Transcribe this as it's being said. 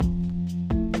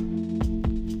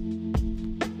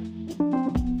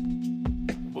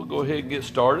go ahead and get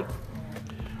started.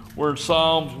 We're in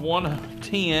Psalms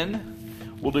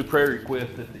 110. We'll do prayer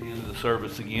requests at the end of the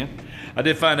service again. I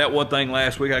did find out one thing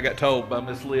last week. I got told by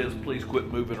Miss Liz, please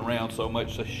quit moving around so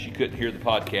much so she couldn't hear the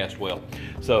podcast well.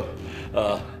 So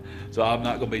I'm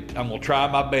not going to be, I'm going to try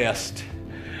my best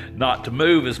not to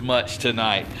move as much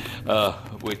tonight,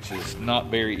 which is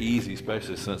not very easy,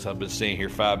 especially since I've been sitting here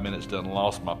 5 minutes, done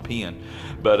lost my pen.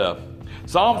 But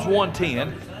Psalms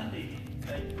 110.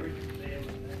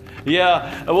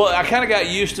 Yeah, well, I kind of got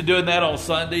used to doing that on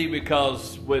Sunday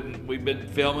because when we've been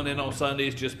filming it on Sunday,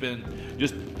 it's just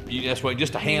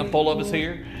a handful of us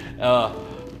here.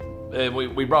 And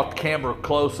we brought the camera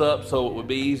close up so it would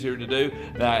be easier to do.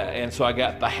 And so I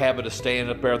got the habit of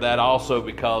standing up there. That also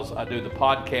because I do the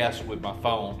podcast with my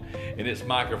phone, and its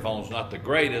microphone's not the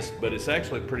greatest, but it's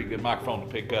actually a pretty good microphone to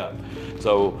pick up.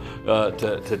 So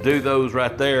to do those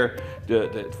right there,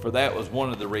 for that was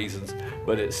one of the reasons.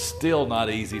 But it's still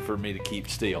not easy for me to keep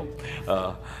still.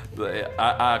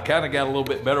 I kind of got a little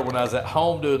bit better when I was at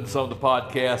home doing some of the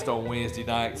podcast on Wednesday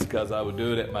nights because I would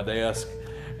do it at my desk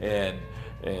and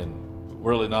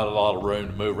really not a lot of room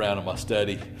to move around in my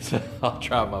study. So I'll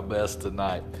try my best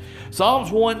tonight.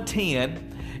 Psalms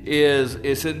 110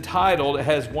 it's entitled, it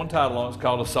has one title on it, it's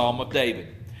called a Psalm of David.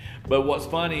 But what's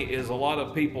funny is a lot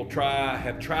of people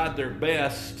have tried their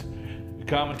best,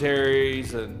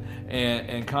 commentaries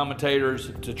and commentators,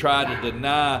 to try to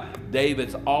deny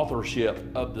David's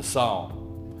authorship of the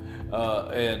psalm.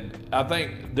 And I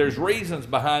think there's reasons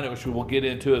behind it, which we'll get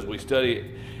into as we study it.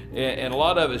 And a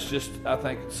lot of it's just, I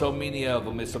think so many of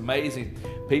them, it's amazing.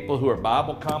 People who are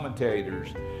Bible commentators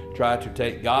try to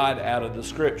take God out of the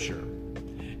scripture.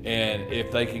 And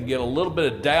if they can get a little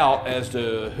bit of doubt as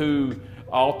to who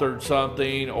authored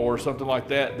something or something like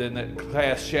that, then that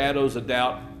casts shadows of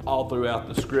doubt all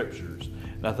throughout the scriptures.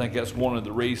 And I think that's one of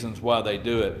the reasons why they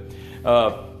do it.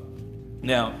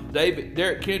 Now,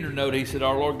 Derek Kinder noted, he said,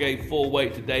 our Lord gave full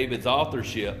weight to David's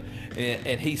authorship.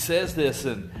 And he says this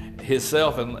in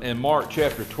Mark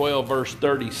chapter 12, verse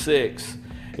 36.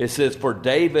 It says, for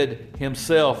David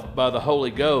himself, by the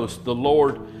Holy Ghost, the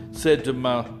Lord said to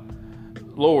my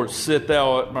Lord, sit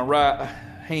thou at my right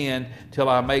hand till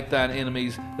I make thine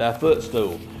enemies thy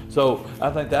footstool. So I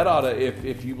think that ought to,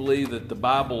 if you believe that the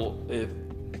Bible, if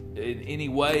in any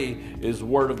way is the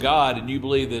Word of God, and you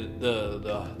believe that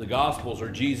the Gospels are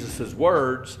Jesus'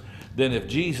 words, then if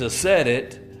Jesus said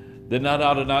it, then that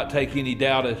ought to not take any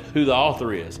doubt as who the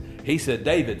author is. He said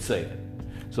David said it.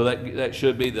 So that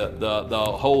should be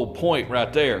the whole point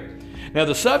right there. Now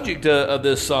the subject of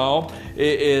this psalm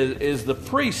is the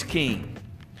priest king.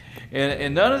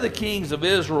 And none of the kings of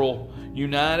Israel,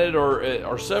 united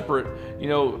or separate,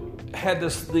 had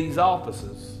these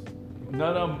offices.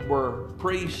 None of them were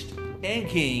priest and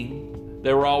king.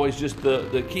 They were always just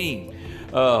the king.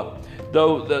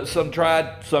 Though some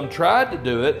tried to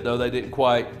do it, though they didn't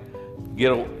quite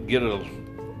get a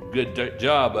good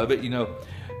job of it.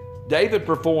 David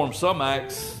performed some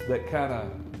acts that kind of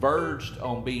verged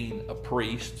on being a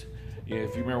priest.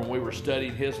 If you remember when we were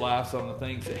studying his life, some of the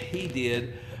things that he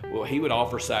did, well, he would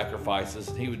offer sacrifices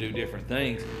and he would do different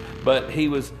things. But he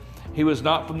was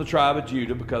not from the tribe of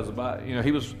Judah because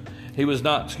he was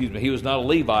not a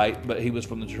Levite, but he was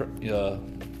from the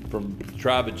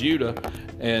tribe of Judah,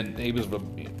 and he was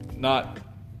not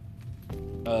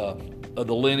of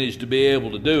the lineage to be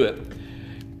able to do it.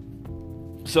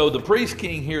 So the priest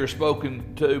king here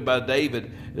spoken to by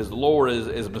David as the Lord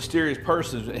is a mysterious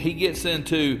person. He gets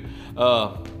into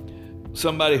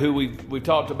somebody who we've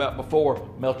talked about before,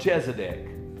 Melchizedek.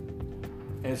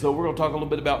 And so we're going to talk a little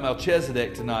bit about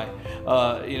Melchizedek tonight.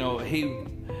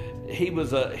 He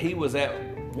was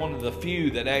at one of the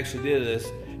few that actually did this.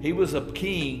 He was a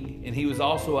king, and he was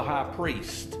also a high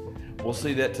priest. We'll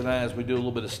see that tonight as we do a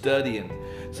little bit of studying.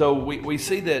 So we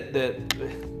see that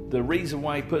the reason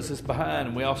why he puts this behind,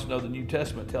 and we also know the New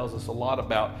Testament tells us a lot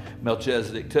about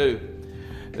Melchizedek too.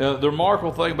 Now, the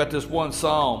remarkable thing about this one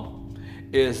psalm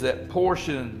is that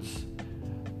portions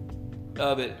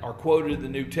of it are quoted in the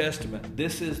New Testament.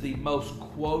 This is the most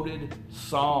quoted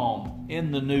psalm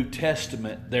in the New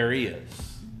Testament there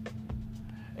is.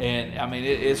 And I mean,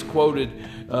 it's quoted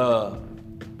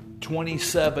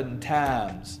 27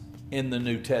 times in the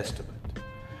New Testament.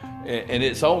 And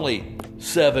it's only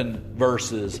 7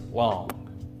 verses long.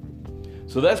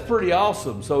 So that's pretty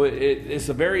awesome. So it's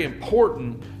a very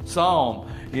important psalm,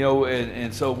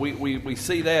 and so we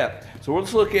see that. So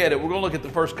let's look at it. We're going to look at the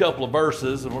first couple of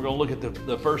verses, and we're going to look at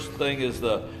the first thing is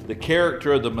the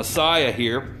character of the Messiah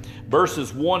here.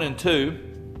 Verses 1 and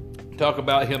 2 talk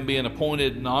about him being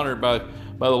appointed and honored by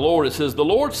by the Lord. It says, the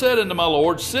Lord said unto my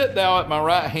Lord, sit thou at my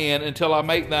right hand until I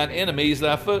make thine enemies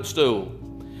thy footstool.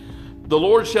 The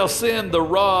Lord shall send the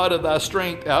rod of thy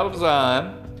strength out of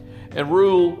Zion, and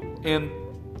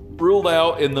rule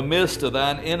thou in the midst of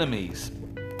thine enemies.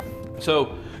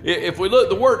 So if we look,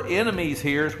 the word enemies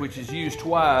here, which is used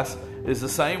twice, is the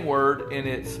same word, and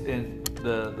it's in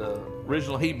the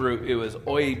original Hebrew. It was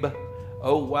oib,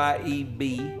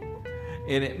 O-Y-E-B,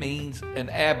 and it means an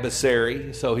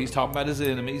adversary. So he's talking about his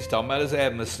enemies, he's talking about his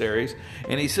adversaries,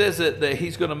 and he says that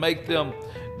he's going to make them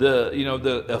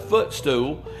a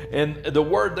footstool, and the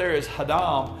word there is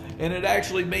hadam, and it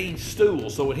actually means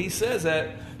stool. So when he says that,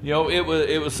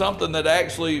 it was something that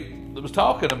actually was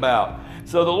talking about.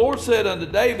 So the Lord said unto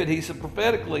David, he said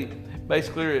prophetically,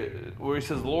 basically, where he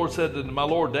says, the Lord said unto my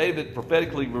Lord, David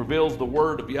prophetically reveals the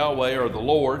word of Yahweh, or the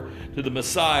Lord, to the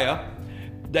Messiah,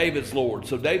 David's Lord.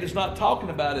 So David's not talking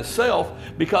about himself,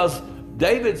 because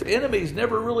David's enemies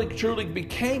never really truly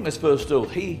became his footstool.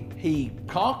 He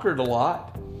conquered a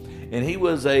lot, and he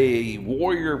was a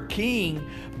warrior king,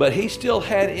 but he still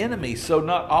had enemies. So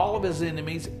not all of his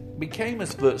enemies became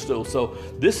his footstool. So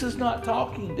this is not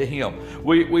talking to him.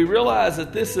 We realize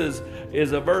that this is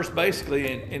a verse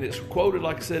basically, and it's quoted,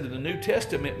 like I said, in the New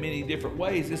Testament many different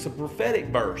ways. It's a prophetic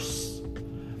verse.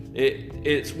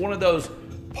 It's one of those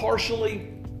partially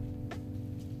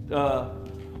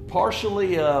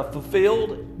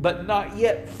fulfilled but not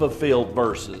yet fulfilled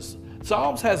verses.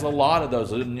 Psalms has a lot of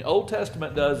those, and the Old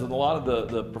Testament does, and a lot of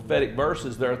the prophetic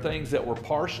verses, there are things that were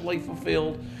partially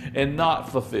fulfilled and not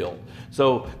fulfilled.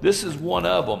 So this is one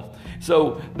of them.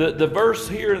 So the verse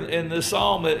here in this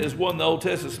psalm is one of the Old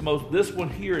Testament. This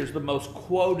one here is the most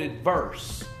quoted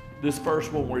verse. This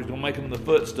first one, where he's going to make them the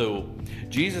footstool.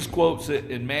 Jesus quotes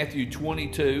it in Matthew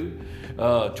 22,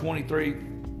 22,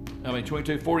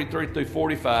 43 through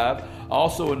 45.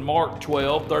 Also in Mark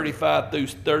 12, 35 through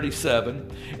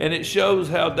 37. And it shows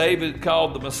how David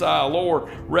called the Messiah Lord,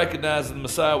 recognizing the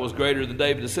Messiah was greater than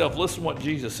David himself. Listen to what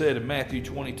Jesus said in Matthew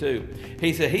 22.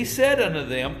 He said unto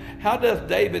them, how doth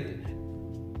David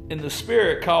in the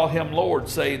Spirit call him Lord,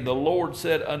 saying, the Lord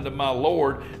said unto my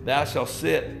Lord, thou shalt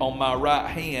sit on my right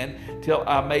hand till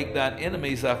I make thine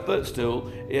enemies thy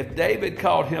footstool. If David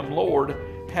called him Lord,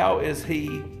 how is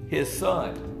he his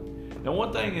son? Now,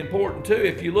 one thing important too,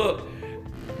 if you look,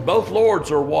 both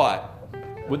Lords are what?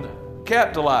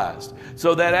 Capitalized.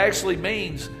 So that actually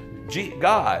means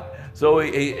God. So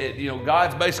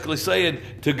God's basically saying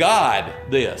to God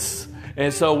this.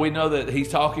 And so we know that he's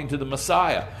talking to the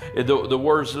Messiah. The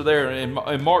words are there.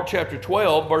 In Mark chapter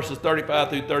 12, verses 35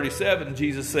 through 37,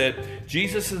 Jesus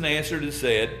answered and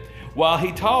said, while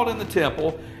he taught in the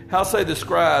temple, how say the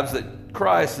scribes that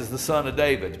Christ is the son of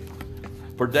David?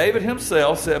 For David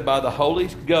himself said by the Holy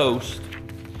Ghost,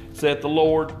 saith the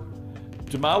Lord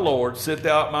to my Lord, sit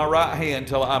thou at my right hand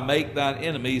till I make thine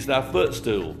enemies thy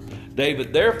footstool.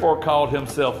 David therefore called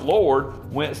himself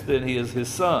Lord, whence then he is his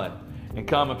son. And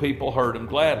common people heard him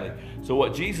gladly. So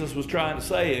what Jesus was trying to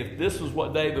say, if this was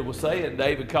what David was saying,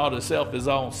 David called himself his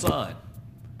own son.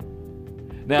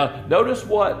 Now, notice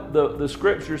what the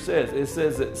scripture says. It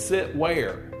says that sit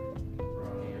where?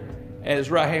 At his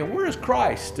right hand. Where is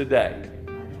Christ today?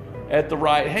 At the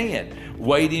right hand,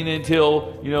 waiting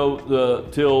until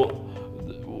till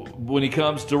when he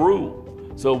comes to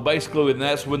rule. So basically, and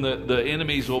that's when the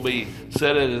enemies will be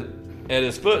set at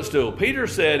his footstool. Peter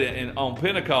said on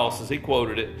Pentecost, as he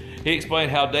quoted it, he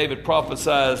explained how David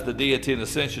prophesied the deity and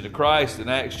ascension of Christ in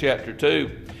Acts chapter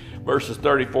 2, verses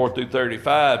 34 through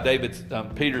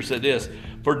 35. Peter said this: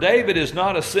 for David is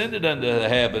not ascended unto the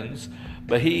heavens,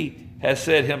 but he has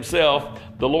said himself,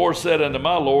 the Lord said unto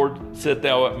my Lord, sit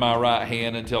thou at my right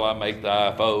hand until I make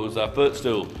thy foes thy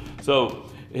footstool. So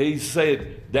he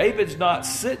said, David's not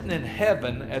sitting in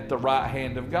heaven at the right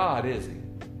hand of God, is he?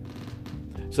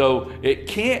 So it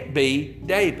can't be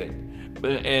David.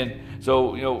 And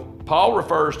so, Paul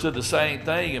refers to the same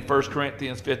thing in 1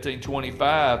 Corinthians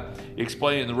 15:25,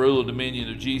 explaining the rule and dominion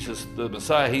of Jesus the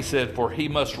Messiah. He said, for he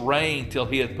must reign till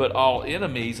he hath put all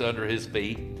enemies under his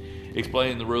feet,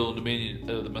 explaining the rule and dominion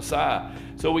of the Messiah.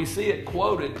 So we see it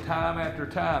quoted time after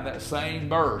time, that same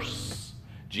verse.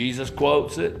 Jesus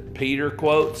quotes it, Peter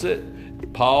quotes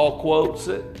it, Paul quotes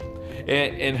it.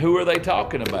 And who are they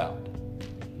talking about?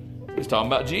 He's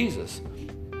talking about Jesus.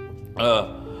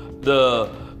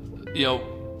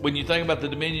 When you think about the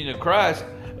dominion of Christ,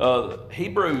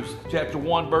 Hebrews chapter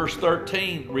 1 verse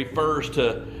 13 refers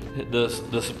to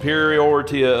the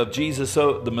superiority of Jesus,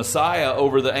 the Messiah,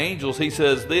 over the angels. He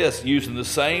says this, using the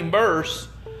same verse.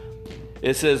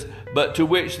 It says, but to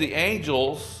which the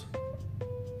angels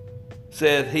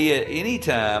said he at any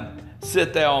time,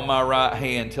 sit thou on my right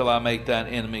hand till I make thine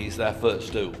enemies thy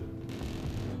footstool.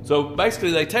 So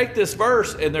basically they take this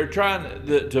verse and they're trying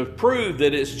to prove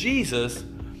that it's Jesus.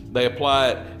 They apply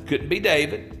it. Couldn't be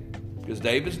David, because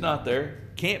David's not there.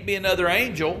 Can't be another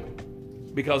angel,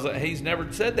 because he's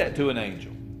never said that to an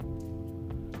angel.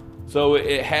 So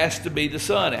it has to be the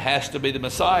Son. It has to be the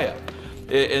Messiah.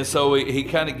 And so he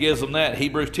kind of gives them that.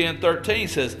 Hebrews 10:13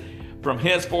 says, from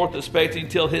henceforth expecting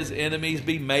till his enemies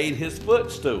be made his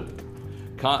footstool.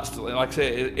 Constantly, like I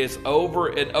said, it's over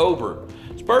and over.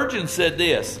 Spurgeon said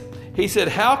this. He said,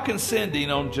 how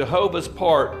condescending on Jehovah's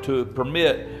part to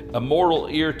permit a mortal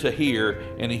ear to hear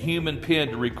and a human pen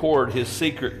to record his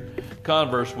secret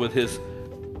converse with his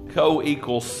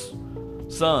co-equal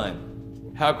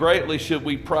Son. How greatly should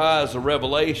we prize the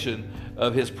revelation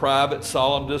of his private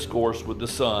solemn discourse with the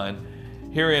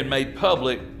Son, herein made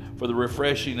public for the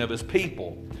refreshing of his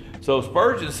people. So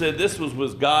Spurgeon said this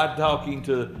was God talking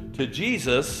to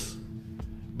Jesus,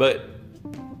 but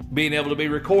being able to be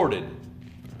recorded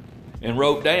and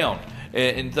wrote down.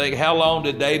 And think, how long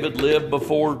did David live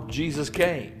before Jesus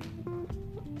came?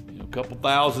 A couple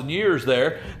thousand years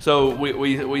there. So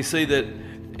we see that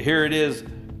here it is,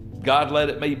 God let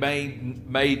it be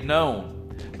made known.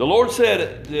 The Lord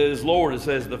said, as Lord, it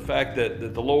says the fact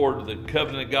that the Lord, the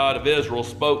covenant God of Israel,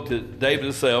 spoke to David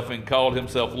himself and called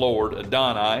himself Lord,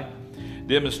 Adonai,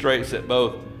 demonstrates that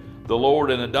both the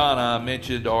Lord and Adonai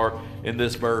mentioned are in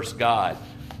this verse God.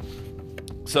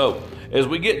 So as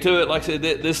we get to it, like I said,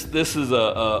 this is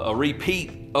a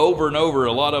repeat over and over.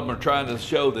 A lot of them are trying to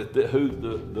show that who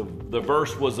the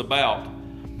verse was about.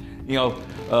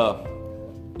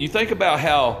 You think about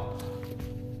how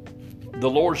the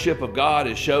lordship of God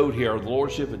is showed here, or the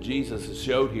lordship of Jesus is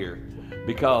showed here,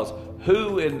 because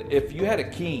if you had a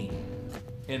king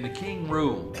and the king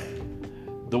ruled,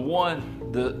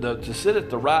 to sit at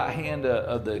the right hand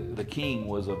of the king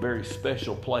was a very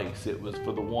special place. It was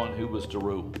for the one who was to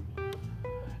rule.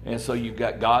 And so you've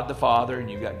got God the Father and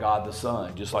you've got God the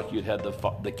Son, just like you'd had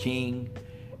the king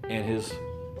and his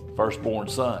firstborn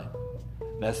son.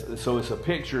 So it's a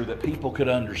picture that people could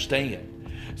understand.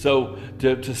 So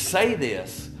to say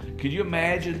this, could you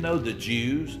imagine, though, the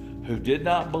Jews who did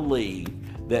not believe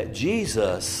that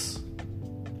Jesus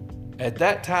at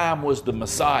that time was the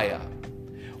Messiah,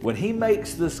 when he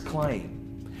makes this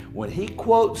claim, when he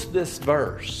quotes this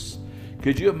verse,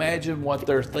 could you imagine what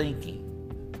they're thinking?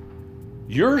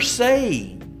 You're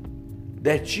saying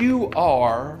that you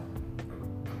are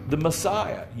the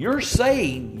Messiah. You're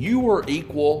saying you are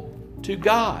equal to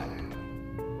God.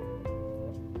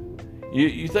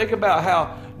 You think about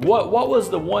how, what was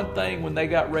the one thing when they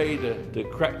got ready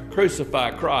to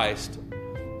crucify Christ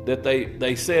that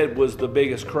they said was the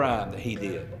biggest crime that he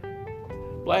did?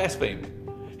 Blasphemy.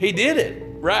 He did it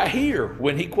right here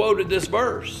when he quoted this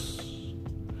verse.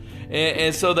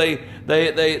 And so they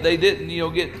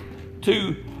didn't get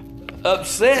too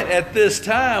upset at this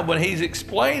time when he's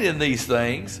explaining these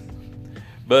things.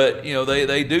 But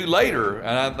they do later,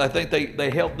 and I think they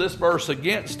held this verse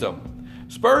against them.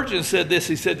 Spurgeon said this.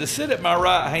 He said, to sit at my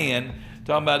right hand,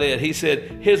 talking about it, he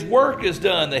said, his work is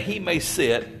done that he may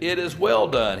sit. It is well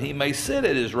done. He may sit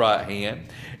at his right hand,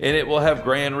 and it will have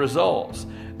grand results,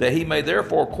 that he may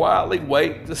therefore quietly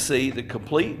wait to see the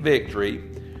complete victory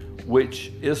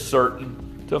which is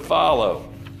certain to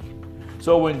follow.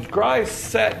 So when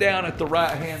Christ sat down at the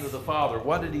right hand of the Father,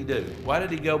 what did he do? Why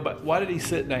did he go back? Why did he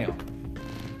sit down?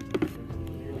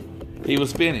 He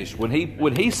was finished. When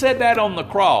he said that on the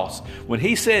cross, when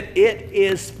he said it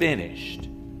is finished,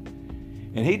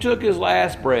 and he took his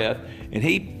last breath and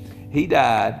he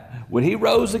died, when he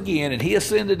rose again and he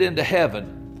ascended into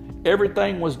heaven,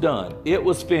 everything was done. It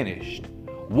was finished.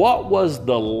 What was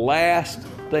the last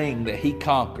thing that he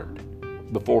conquered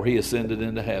before he ascended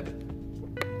into heaven?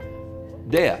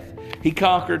 Death. He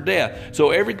conquered death.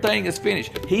 So everything is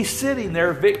finished. He's sitting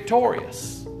there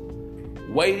victorious,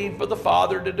 waiting for the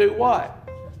Father to do what?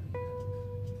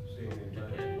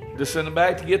 To send him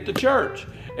back to get the church.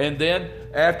 And then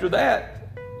after that,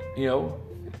 he'll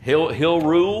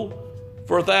rule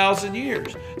for 1,000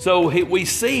 years. So we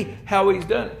see how he's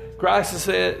done it. Christ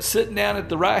is sitting down at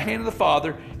the right hand of the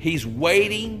Father. He's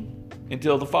waiting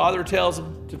until the Father tells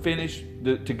him to finish,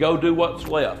 to go do what's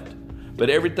left. But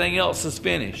everything else is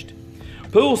finished.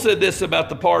 Poole said this about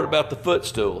the part about the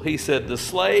footstool. He said, the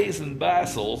slaves and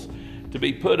vassals to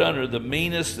be put under the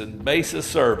meanest and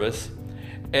basest service,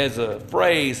 as a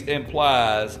phrase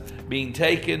implies, being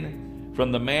taken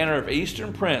from the manner of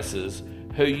Eastern princes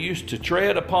who used to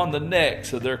tread upon the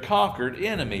necks of their conquered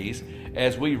enemies,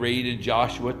 as we read in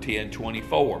Joshua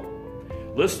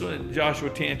 10:24. Listen to Joshua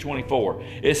 10:24.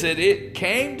 It said, it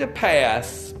came to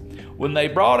pass when they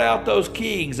brought out those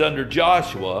kings under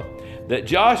Joshua, that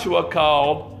Joshua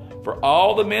called for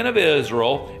all the men of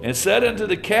Israel, and said unto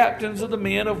the captains of the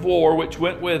men of war which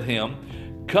went with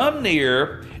him, Come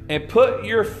near, and put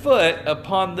your foot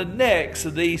upon the necks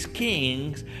of these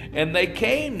kings. And they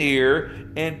came near,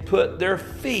 and put their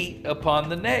feet upon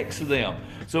the necks of them.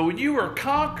 So when you were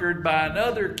conquered by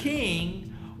another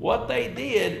king, what they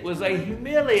did was they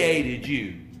humiliated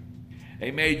you. They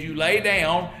made you lay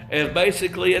down as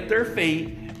basically at their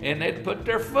feet, and they'd put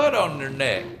their foot on their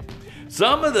neck.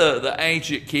 Some of the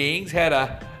ancient kings had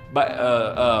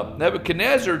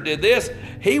Nebuchadnezzar did this.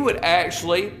 He would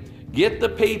actually get the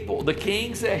people, the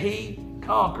kings that he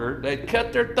conquered, they'd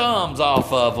cut their thumbs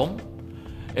off of them,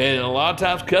 and a lot of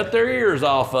times cut their ears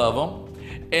off of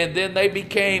them, and then they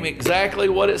became exactly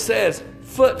what it says,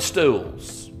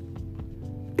 footstools.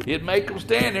 He'd make them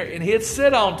stand there, and he'd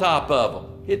sit on top of them.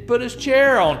 He'd put his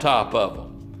chair on top of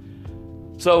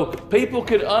them. So people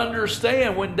could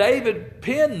understand when David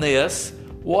penned this,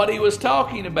 what he was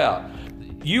talking about.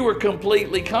 You were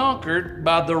completely conquered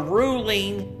by the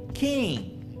ruling king.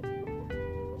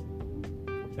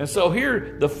 And so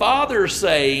here the father's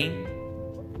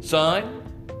saying, Son,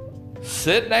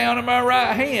 sit down in my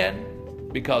right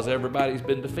hand, because everybody's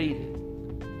been defeated.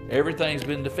 Everything's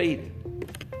been defeated.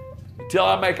 Until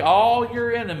I make all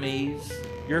your enemies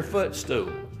your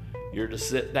footstool, you're to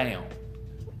sit down.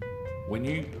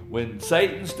 When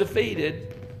Satan's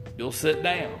defeated, you'll sit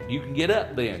down. You can get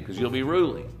up then, because you'll be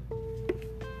ruling.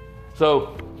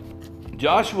 So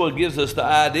Joshua gives us the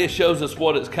idea, shows us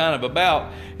what it's kind of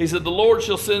about. He said, the Lord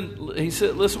shall send, he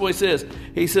said, listen to what he says.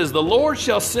 He says, the Lord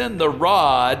shall send the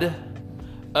rod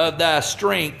of thy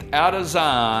strength out of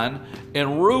Zion,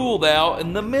 and rule thou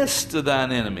in the midst of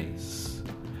thine enemies.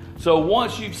 So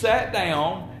once you've sat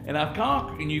down and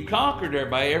you've conquered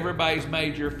everybody's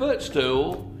made your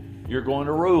footstool, you're going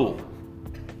to rule.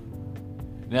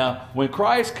 Now, when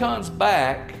Christ comes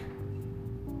back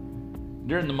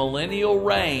during the millennial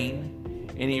reign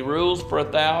and he rules for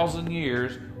 1,000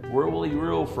 years, where will he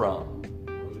rule from?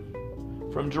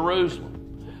 From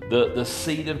Jerusalem, the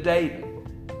seat of David.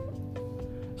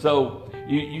 So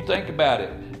you think about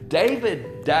it.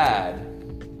 David died,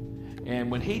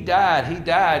 and when he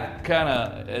died kind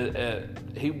of,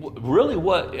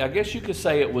 I guess you could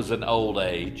say it was an old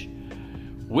age.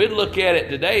 We'd look at it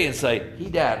today and say, he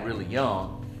died really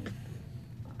young.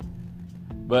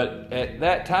 But at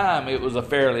that time, it was a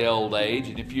fairly old age.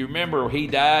 And if you remember, he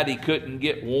died, he couldn't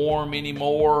get warm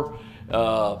anymore.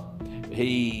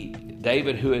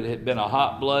 David, who had been a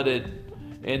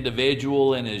hot-blooded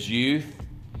individual in his youth,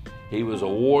 he was a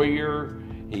warrior.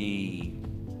 He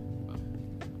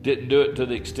didn't do it to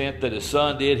the extent that his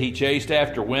son did. He chased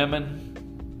after women.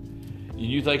 And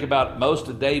you think about it, most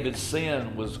of David's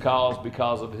sin was caused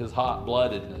because of his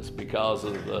hot-bloodedness, because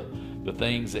of the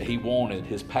things that he wanted,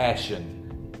 his passion.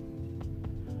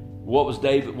 What was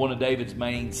one of David's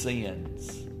main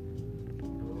sins?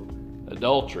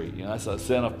 Adultery. That's a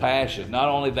sin of passion. Not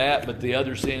only that, but the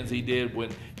other sins he did when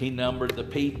he numbered the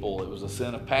people. It was a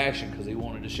sin of passion because he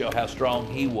wanted to show how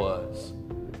strong he was.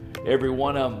 Every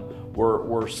one of them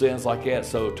were sins like that.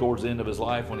 So towards the end of his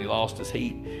life, when he lost his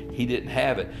heat, he didn't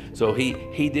have it. So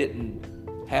he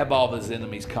didn't have all of his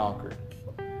enemies conquered.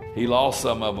 He lost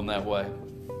some of them that way.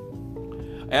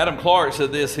 Adam Clark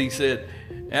said this. He said,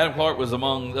 Adam Clark was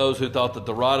among those who thought that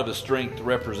the rod of his strength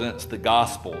represents the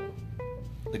gospel.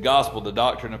 The gospel, the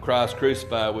doctrine of Christ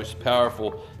crucified, which is the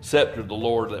powerful scepter of the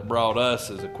Lord that brought us,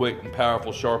 is a quick and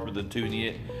powerful, sharper than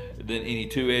any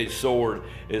two-edged sword,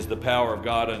 is the power of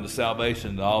God unto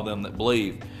salvation to all them that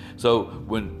believe. So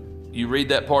when you read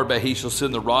that part about he shall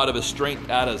send the rod of his strength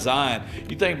out of Zion,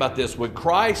 you think about this. When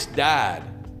Christ died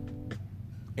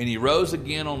and he rose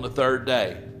again on the third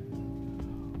day,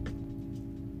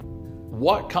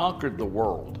 what conquered the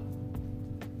world?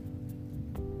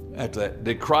 After that,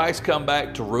 did Christ come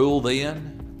back to rule then?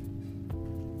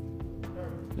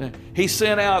 He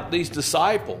sent out these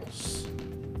disciples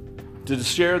to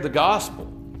share the gospel.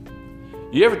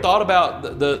 You ever thought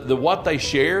about the what they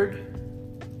shared?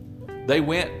 They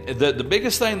went. The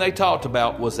biggest thing they talked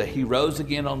about was that he rose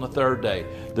again on the third day.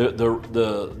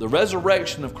 The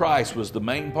resurrection of Christ was the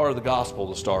main part of the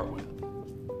gospel to start with.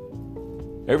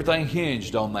 Everything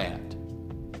hinged on that.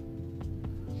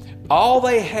 All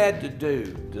they had to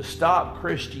do to stop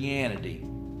Christianity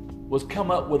was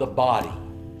come up with a body.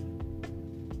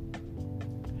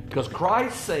 Because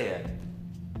Christ said,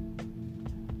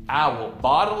 I will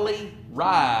bodily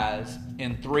rise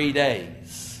in 3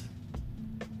 days.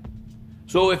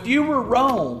 So if you were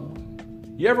Rome,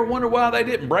 you ever wonder why they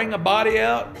didn't bring a body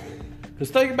out?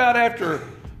 Because think about after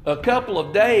a couple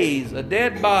of days, a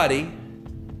dead body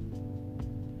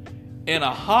in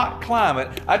a hot climate.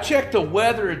 I checked the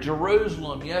weather in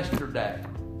Jerusalem yesterday.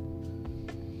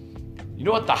 You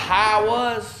know what the high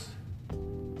was?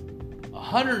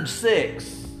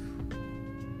 106.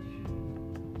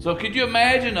 So could you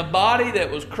imagine a body that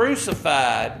was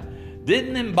crucified,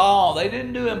 didn't embalm, they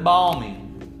didn't do embalming.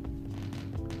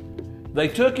 They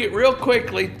took it real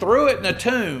quickly, threw it in a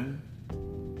tomb.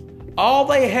 All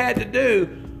they had to do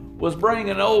was bring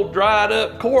an old dried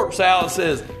up corpse out and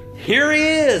says, "Here he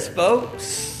is,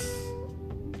 folks."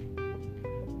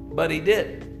 But he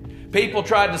didn't. People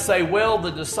tried to say, well,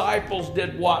 the disciples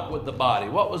did what with the body?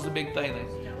 What was the big thing?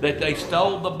 That they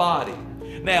stole the body.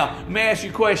 Now, let me ask you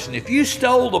a question. If you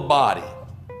stole the body,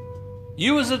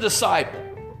 you as a disciple,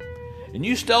 and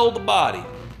you stole the body,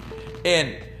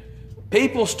 and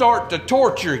people start to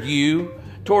torture you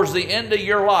towards the end of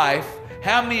your life,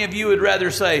 how many of you would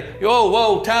rather say,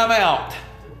 whoa, time out.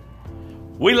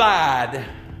 We lied.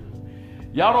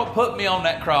 Y'all don't put me on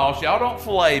that cross. Y'all don't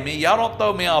fillet me. Y'all don't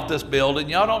throw me off this building.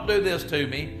 Y'all don't do this to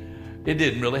me. It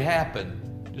didn't really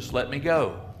happen. Just let me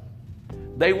go.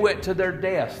 They went to their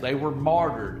deaths. They were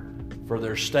martyred for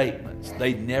their statements.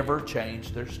 They never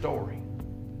changed their story.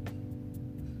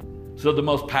 So the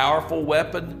most powerful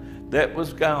weapon that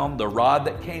was gone, the rod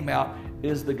that came out,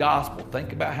 is the gospel.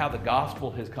 Think about how the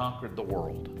gospel has conquered the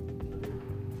world.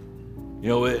 You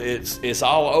know, it's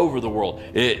all over the world.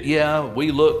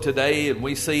 We look today and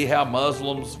we see how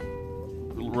Muslims'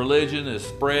 religion is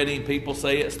spreading. People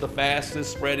say it's the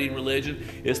fastest spreading religion.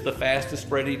 It's the fastest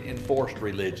spreading enforced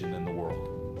religion in the world.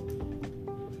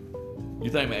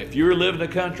 You think, man, if you're living in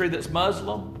a country that's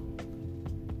Muslim,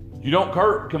 you don't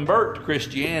convert to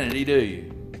Christianity, do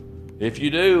you? If you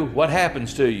do, what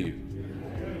happens to you?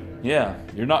 Yeah,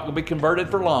 you're not going to be converted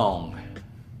for long.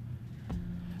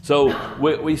 So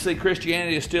we see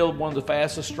Christianity is still one of the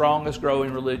fastest, strongest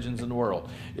growing religions in the world.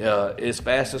 It's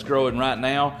fastest growing right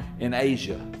now in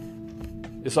Asia.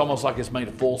 It's almost like it's made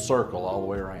a full circle all the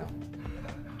way around.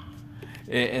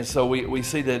 And so we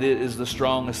see that it is the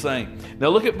strongest thing. Now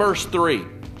look at verse 3.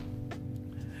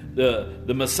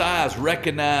 The Messiah is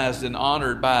recognized and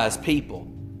honored by his people.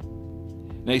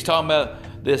 Now he's talking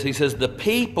about this. He says, "The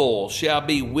people shall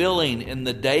be willing in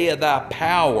the day of thy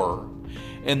power,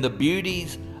 and the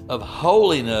beauties of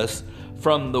holiness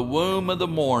from the womb of the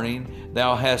morning,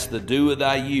 thou hast the dew of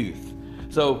thy youth."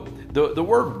 So the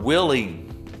word willing,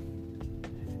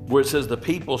 where it says the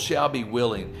people shall be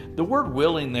willing, the word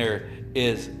willing there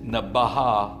is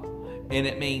nabaha, and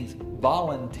it means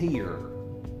volunteer.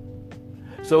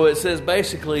 So it says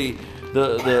basically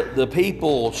the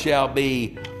people shall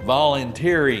be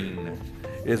volunteering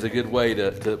is a good way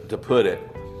to put it.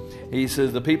 He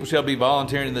says, the people shall be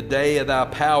volunteering in the day of thy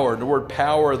power. And the word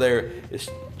power there is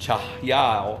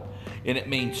chayal, and it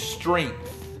means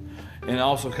strength, and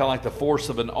also kind of like the force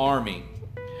of an army.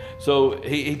 So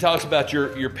he talks about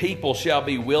your people shall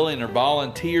be willing or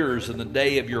volunteers in the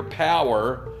day of your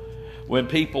power. When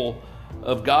people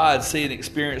of God see and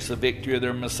experience the victory of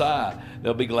their Messiah,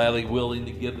 they'll be gladly willing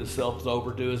to give themselves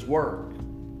over to his work.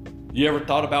 You ever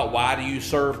thought about why do you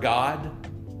serve God?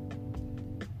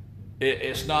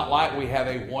 It's not like we have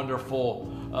a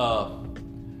wonderful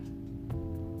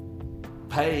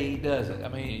pay, does it? I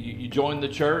mean, you join the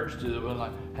church,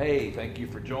 like, hey, thank you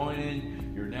for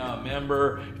joining. You're now a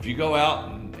member. If you go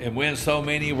out and win so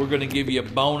many, we're going to give you a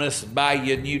bonus, buy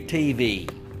you a new TV.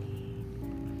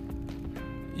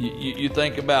 You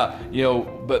think about,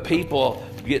 but people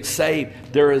get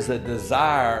saved. There is a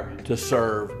desire to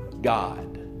serve God.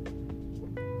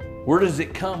 Where does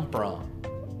it come from?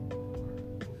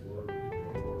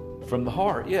 From the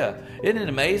heart, yeah. Isn't it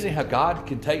amazing how God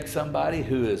can take somebody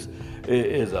who is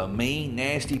a mean,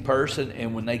 nasty person,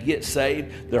 and when they get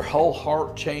saved, their whole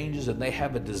heart changes and they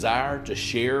have a desire to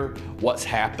share what's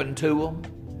happened to them?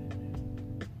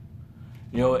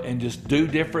 And just do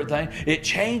different things. It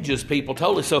changes people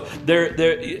totally. So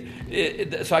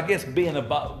so I guess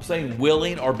saying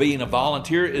willing or being a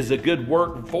volunteer is a good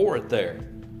word for it there.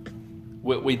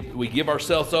 We give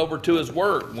ourselves over to his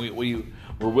work.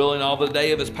 We're willing all the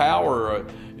day of his power.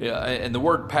 And the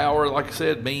word power, like I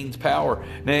said, means power.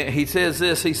 Now, he says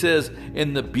this. He says,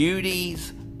 in the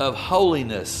beauties of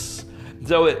holiness.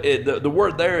 So the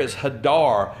word there is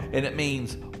hadar, and it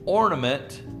means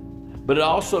ornament, but it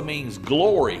also means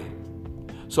glory.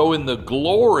 So in the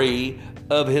glory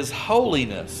of his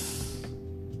holiness.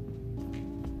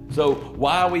 So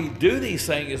why we do these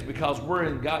things is because we're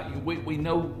in God.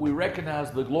 We recognize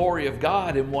the glory of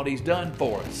God in what he's done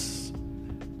for us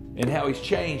and how he's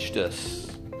changed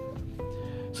us.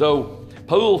 So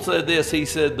Poole said this. He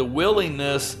said, the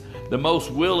willingness The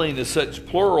most willing is such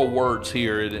plural words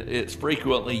here. It's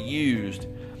frequently used.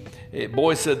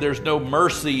 Boyce said there's no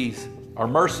mercies or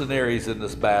mercenaries in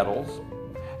this battles.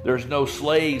 There's no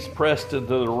slaves pressed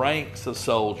into the ranks of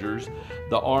soldiers.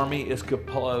 The army is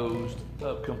composed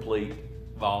of complete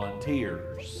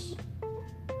volunteers.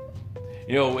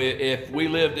 You know, if we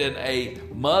lived in a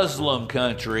Muslim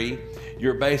country,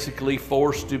 you're basically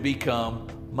forced to become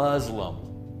Muslim.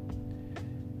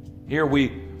 Here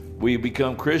we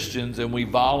become Christians and we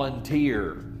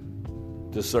volunteer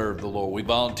to serve the Lord. We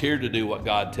volunteer to do what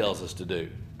God tells us to do.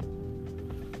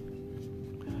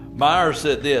 Meyer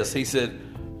said this. He said,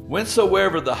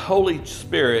 whensoever the Holy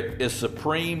Spirit is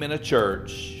supreme in a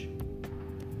church,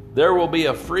 there will be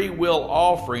a free will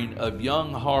offering of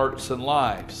young hearts and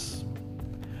lives.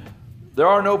 There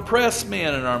are no pressed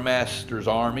men in our Master's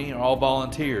army, all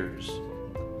volunteers.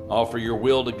 Offer your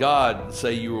will to God and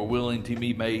say you are willing to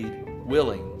be made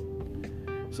willing.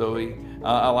 So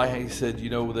I like how he said, you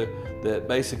know, that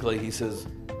basically he says,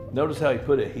 notice how he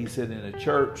put it. He said in a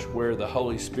church where the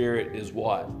Holy Spirit is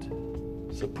what?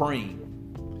 Supreme.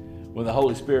 When the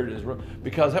Holy Spirit is,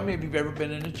 because how many of you have ever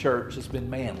been in a church that's been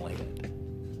man-led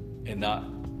and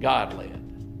not God-led?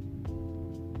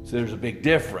 So there's a big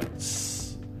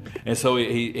difference. And so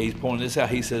he's pointing this out.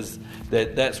 He says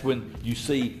that's when you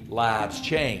see lives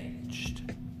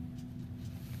changed.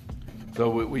 So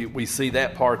we see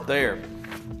that part there.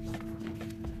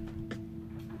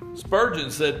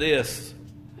 Spurgeon said this.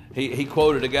 He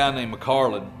quoted a guy named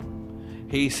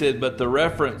McCarlin. He said, but the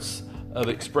reference of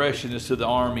expression is to the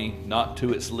army, not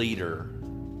to its leader.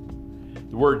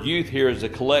 The word youth here is a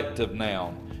collective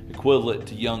noun, equivalent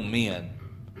to young men.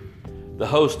 The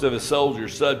host of his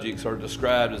soldiers' subjects are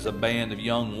described as a band of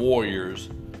young warriors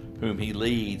whom he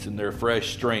leads in their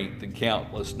fresh strength and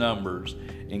countless numbers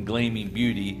in gleaming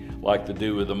beauty like the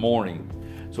dew of the morning.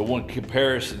 So one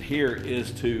comparison here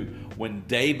is to when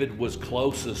David was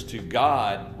closest to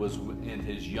God was in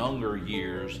his younger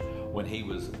years when he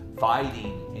was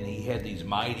fighting and he had these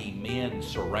mighty men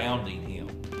surrounding him.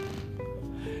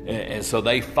 And so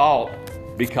they fought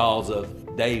because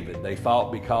of David. They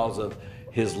fought because of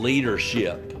his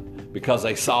leadership, because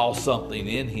they saw something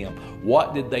in him.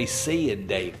 What did they see in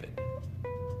David?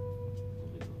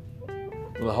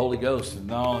 Well, the Holy Ghost. And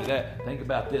not only that, think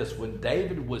about this. When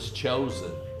David was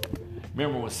chosen,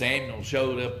 remember when Samuel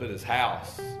showed up at his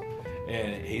house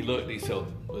and he looked and he said,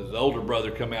 his older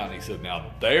brother come out and he said,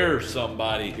 now there's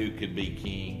somebody who could be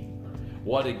king.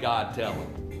 What did God tell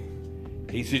him?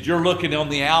 He said, you're looking on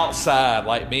the outside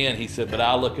like men. He said, but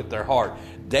I look at their heart.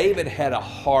 David had a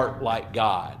heart like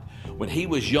God. When he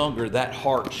was younger, that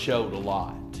heart showed a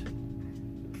lot.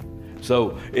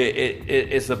 So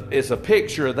it's a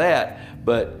picture of that,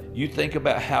 but you think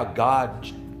about how God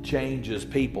changes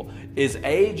people. Is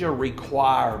age a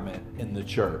requirement in the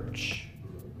church?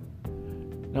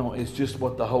 No, it's just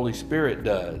what the Holy Spirit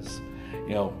does. You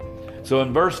know. So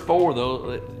in verse 4,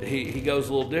 though, he goes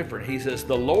a little different. He says,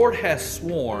 the Lord has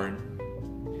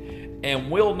sworn and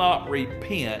will not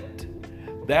repent.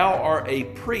 Thou art a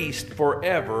priest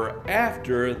forever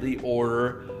after the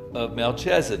order of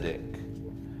Melchizedek.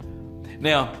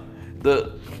 Now,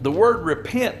 the word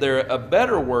repent there, a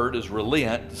better word is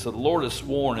relent. So the Lord has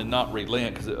sworn and not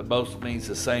relent, because it both means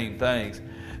the same things.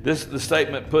 The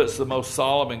statement puts the most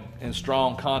solemn and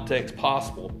strong context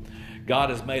possible.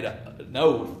 God has made an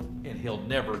oath, and he'll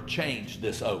never change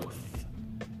this oath.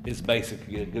 It's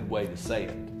basically a good way to say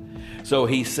it. So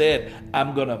he said,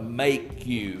 I'm going to make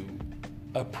you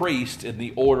a priest in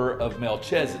the order of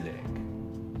Melchizedek.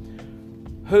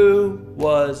 Who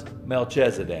was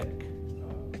Melchizedek?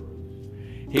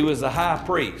 He was the high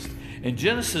priest. In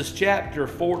Genesis chapter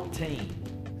 14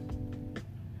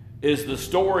 is the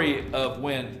story of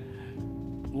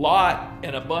when Lot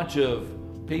and a bunch of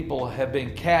people have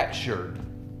been captured,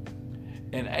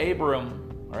 and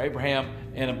Abraham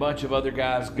and a bunch of other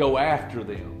guys go after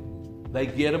them. They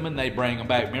get them and they bring them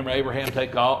back. Remember, Abraham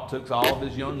took all of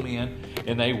his young men,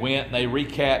 and they went and they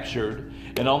recaptured.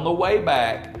 And on the way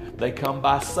back, they come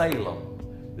by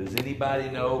Salem. Does anybody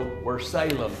know where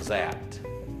Salem's at?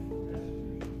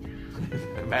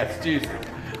 Massachusetts.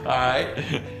 All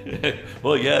right.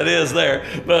 Well, yeah, it is there.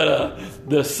 But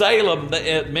the Salem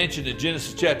that mentioned in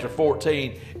Genesis chapter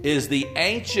 14 is the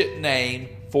ancient name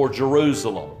for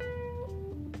Jerusalem.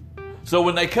 So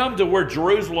when they come to where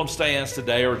Jerusalem stands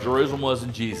today, or Jerusalem was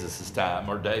in Jesus' time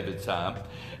or David's time,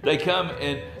 they come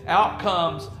and out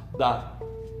comes the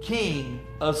king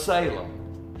of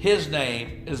Salem. His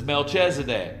name is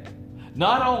Melchizedek.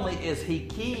 Not only is he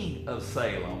king of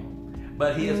Salem,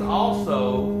 but he is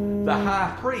also the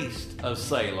high priest of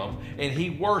Salem, and he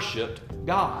worshiped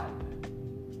God.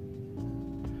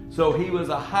 So he was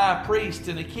a high priest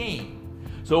and a king.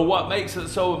 So what makes it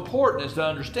so important is to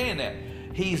understand that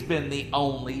he's been the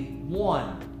only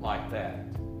one like that.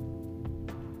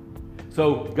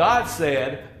 So God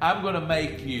said, I'm going to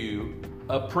make you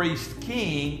a priest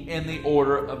king in the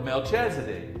order of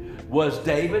Melchizedek. Was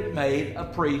David made a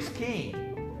priest king?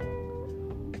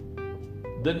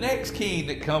 The next king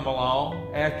that come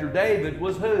along after David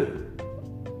was who?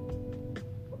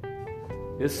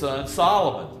 His son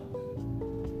Solomon.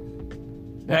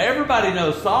 Now everybody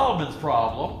knows Solomon's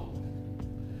problem.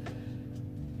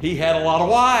 He had a lot of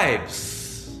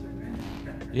wives.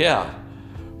 Yeah.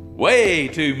 Way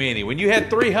too many. When you had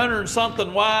 300 and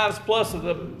something wives plus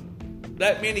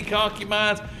that many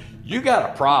concubines, you got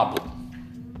a problem.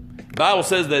 The Bible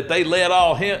says that they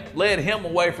led him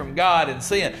away from God in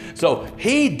sin. So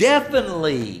he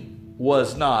definitely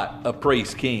was not a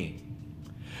priest king.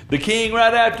 The king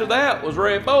right after that was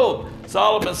Rehoboam,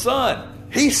 Solomon's son.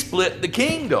 He split the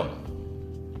kingdom.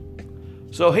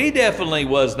 So he definitely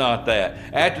was not that.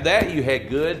 After that, you had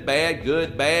good, bad,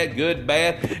 good, bad, good,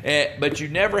 bad. But you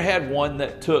never had one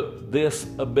that took this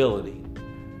ability.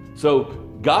 So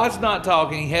God's not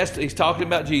talking. He's talking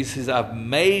about Jesus. He says, I've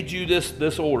made you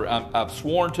this order. I've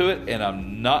sworn to it, and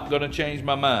I'm not going to change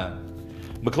my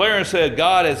mind. McLaren said,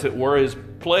 God, as it were, his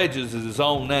pledges is his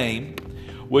own name,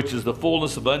 which is the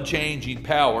fullness of unchanging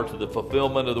power to the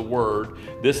fulfillment of the word.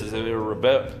 This is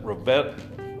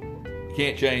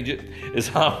can't change it.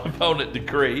 It's omnipotent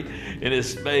decree, and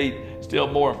it's made still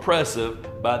more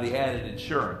impressive by the added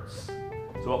insurance.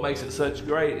 So what makes it such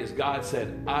great is God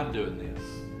said, I'm doing this.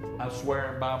 I'm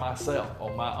swearing by myself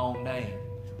on my own name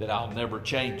that I'll never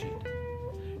change it.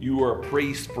 You are a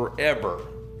priest forever.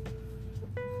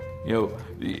 You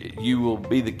will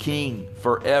be the king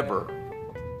forever.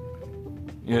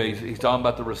 He's talking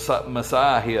about the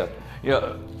Messiah here.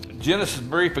 Genesis'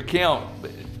 brief account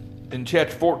in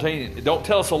chapter 14, it don't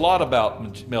tell us a lot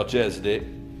about Melchizedek,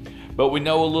 but we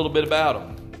know a little bit about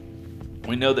him.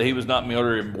 We know that he was not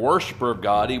merely a worshiper of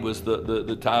God, he was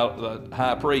the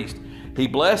high priest. He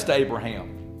blessed Abraham.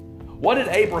 What did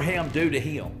Abraham do to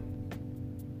him?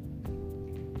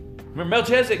 When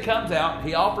Melchizedek comes out,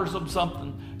 he offers him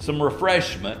some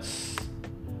refreshments.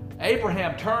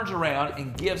 Abraham turns around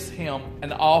and gives him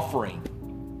an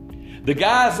offering. The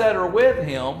guys that are with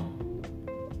him,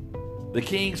 the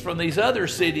kings from these other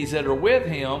cities that are with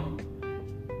him,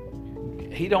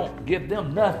 he don't give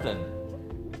them nothing.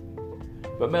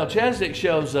 But Melchizedek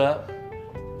shows up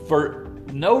for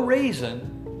no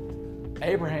reason.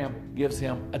 Abraham gives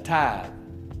him a tithe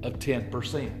of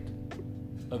 10%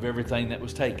 of everything that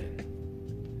was taken.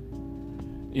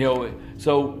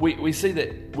 So we see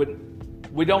that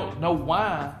we don't know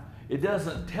why. It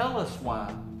doesn't tell us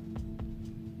why,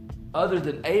 other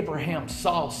than Abraham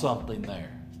saw something there.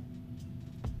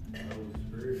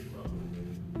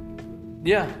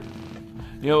 Yeah.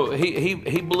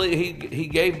 He believed, he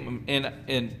gave him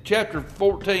in chapter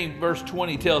 14, verse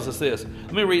 20 tells us this.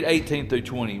 Let me read 18 through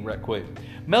 20 right quick.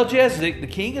 Melchizedek, the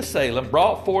king of Salem,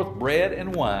 brought forth bread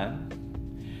and wine,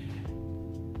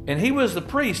 and he was the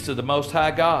priest of the Most High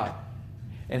God.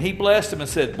 And he blessed him and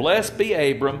said, Blessed be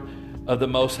Abram of the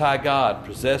Most High God,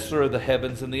 possessor of the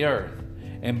heavens and the earth.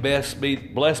 And blessed be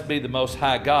the Most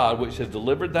High God, which has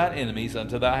delivered thine enemies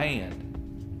unto thy hand.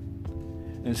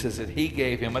 And it says that he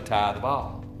gave him a tithe of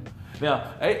all.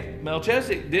 Now,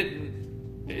 Melchizedek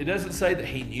it doesn't say that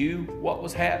he knew what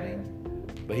was happening,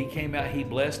 but he came out, he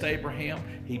blessed Abraham,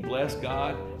 he blessed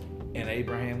God, and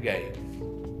Abraham gave.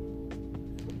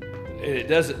 It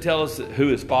doesn't tell us who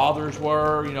his fathers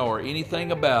were, or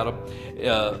anything about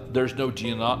them. There's no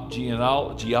genealogy.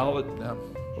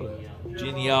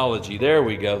 There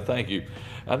we go. Thank you.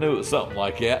 I knew it was something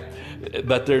like that.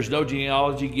 But there's no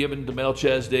genealogy given to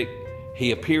Melchizedek.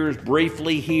 He appears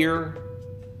briefly here,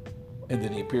 and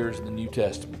then he appears in the New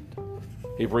Testament.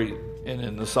 And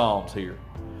in the Psalms here.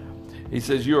 He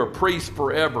says, you're a priest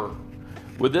forever.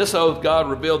 With this oath, God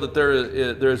revealed that there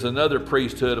is another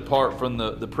priesthood apart from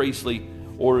the priestly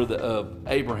order of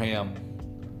Abraham,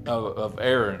 of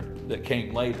Aaron, that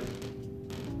came later.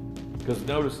 Because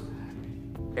notice,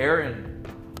 Aaron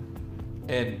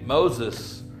and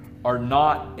Moses are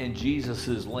not in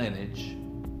Jesus' lineage,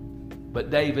 but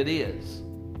David is.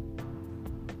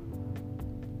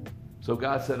 So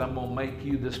God said, I'm going to make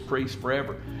you this priest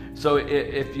forever. So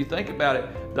if you think about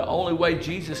it, the only way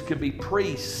Jesus could be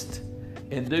priest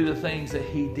and do the things that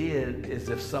he did is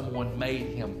if someone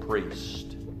made him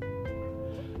priest.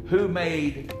 Who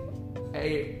made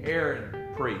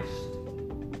Aaron priest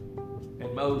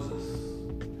and Moses?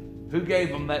 Who gave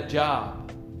him that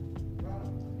job?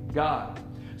 God.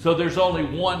 So there's only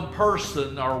one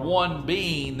person or one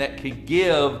being that could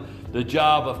give the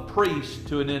job of priest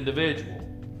to an individual.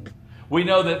 We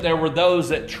know that there were those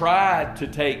that tried to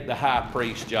take the high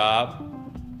priest job,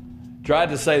 tried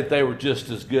to say that they were just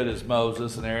as good as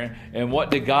Moses and Aaron. And what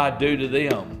did God do to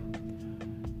them?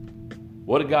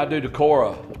 What did God do to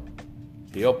Korah?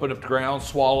 He opened up the ground,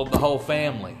 swallowed the whole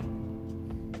family.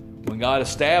 When God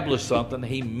established something,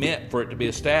 He meant for it to be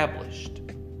established.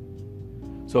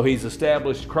 So He's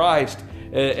established Christ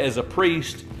as a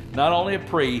priest, not only a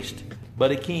priest,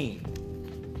 but a king.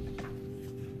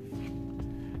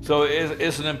 So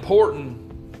it's an important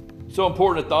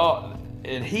thought.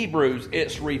 In Hebrews,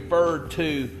 it's referred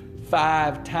to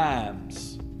 5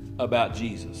 times about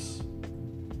Jesus.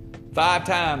 5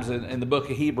 times in the book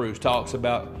of Hebrews talks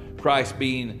about Christ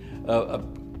being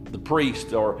the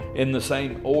priest, or in the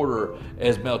same order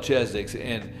as Melchizedek.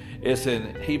 And it's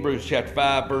in Hebrews chapter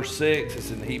 5, verse 6. It's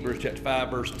in Hebrews chapter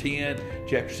 5, verse 10,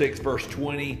 chapter 6, verse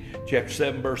 20, chapter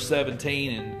 7, verse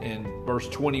 17, and verse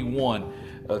 21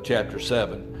 of chapter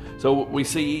 7. So we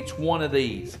see each one of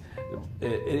these.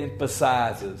 It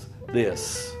emphasizes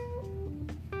this.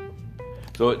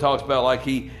 So it talks about like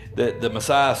the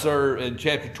Messiah served in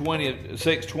chapter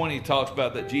 6:20 talks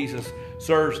about that Jesus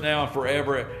serves now and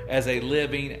forever as a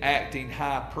living, acting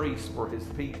high priest for His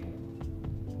people.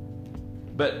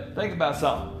 But think about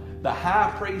something. The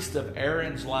high priest of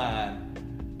Aaron's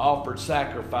line offered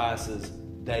sacrifices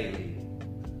daily.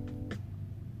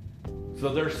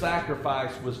 So their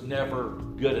sacrifice was never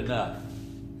good enough.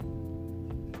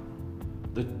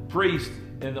 The priest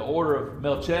in the order of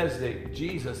Melchizedek,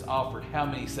 Jesus, offered how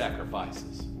many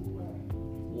sacrifices?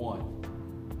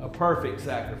 1. A perfect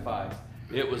sacrifice.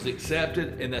 It was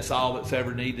accepted, and that's all that's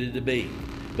ever needed to be.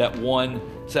 That one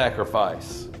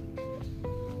sacrifice.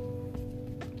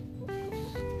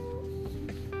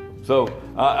 So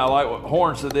I like what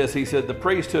Horn said this. He said, the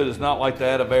priesthood is not like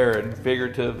that of Aaron,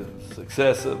 figurative and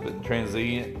successive and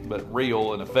transient, but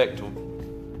real and effective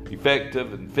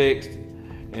and fixed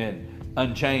and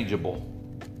unchangeable.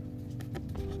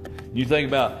 You think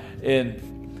about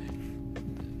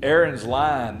in Aaron's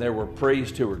line, there were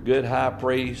priests who were good high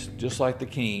priests, just like the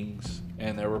kings,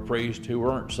 and there were priests who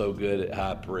weren't so good at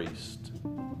high priest.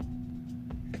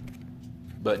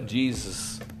 But in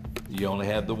Jesus, you only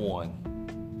have the one.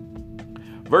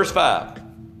 Verse 5,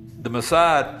 the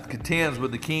Messiah contends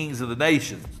with the kings of the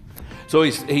nations. So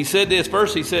he said this.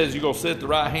 First he says, you're going to sit at the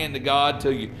right hand of God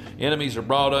till your enemies are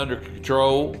brought under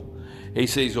control. He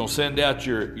says he's going to send out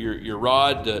your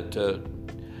rod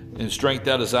and strength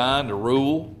out of Zion to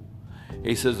rule.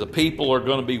 He says the people are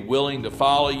going to be willing to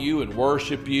follow you and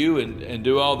worship you and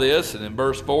do all this. And in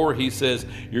verse 4, he says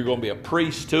you're going to be a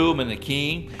priest to them and a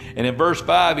king. And in verse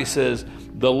 5, he says,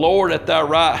 the Lord at thy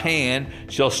right hand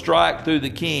shall strike through the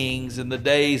kings in the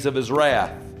days of His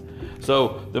wrath.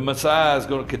 So the Messiah is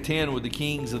going to contend with the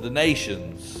kings of the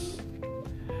nations.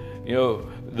 You know,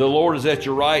 the Lord is at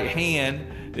your right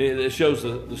hand. It shows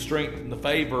the strength and the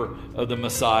favor of the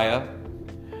Messiah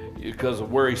because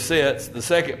of where He sits. The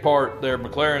second part there,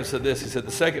 McLaren said this. He said,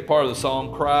 the second part of the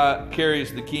song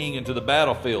carries the king into the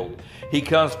battlefield. He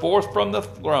comes forth from the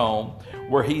throne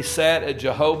where He sat at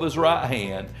Jehovah's right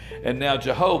hand, and now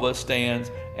Jehovah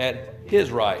stands at His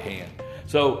right hand.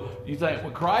 So you think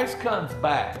when Christ comes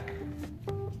back,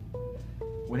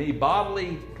 when He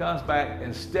bodily comes back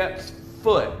and steps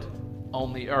foot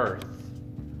on the earth,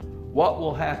 what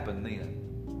will happen then?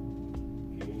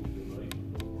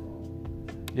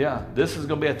 Yeah, this is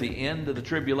going to be at the end of the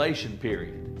tribulation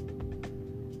period.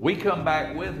 We come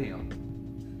back with Him.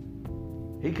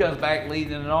 He comes back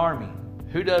leading an army.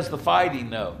 Who does the fighting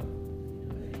though?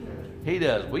 He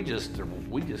does. We just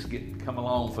come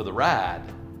along for the ride.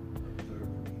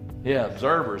 Yeah,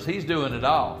 observers. He's doing it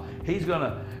all. He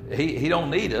don't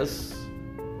need us.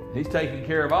 He's taking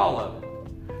care of all of it.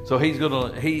 So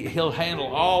he'll handle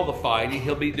all the fighting.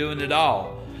 He'll be doing it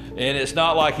all. And it's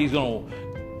not like He's going to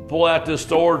pull out this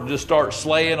sword and just start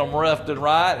slaying them left and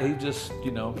right. He just,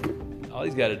 all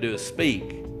He's got to do is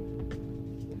speak.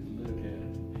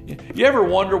 You ever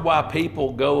wonder why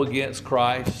people go against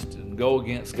Christ and go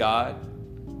against God?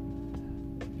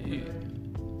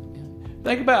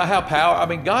 Think about how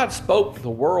God spoke the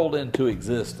world into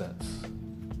existence.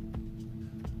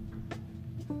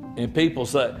 And people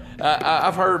say,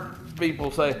 I've heard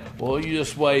people say, well, you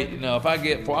just wait, if I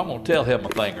get I'm going to tell him a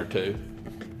thing or two.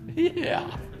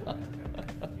 Yeah.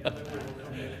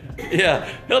 Yeah,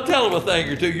 he'll tell him a thing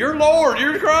or two. You're Lord,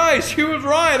 you're Christ, you was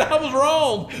right, I was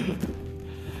wrong.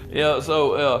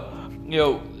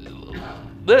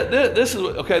 This is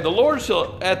okay. The Lord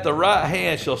shall at the right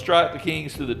hand shall strike the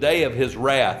kings to the day of his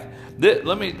wrath.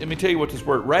 Let me tell you what this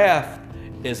word wrath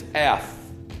is.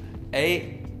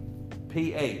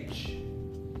 A-P-H.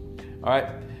 All right.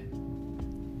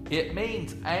 It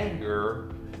means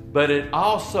anger, but it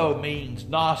also means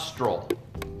nostril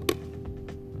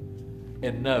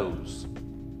and nose.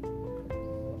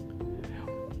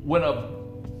 When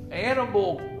an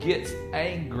animal gets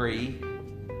angry,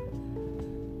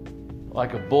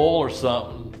 like a bull or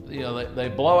something, they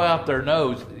blow out their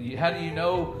nose. How do you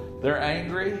know they're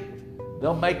angry?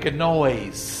 They'll make a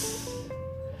noise.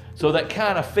 So that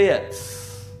kind of fits.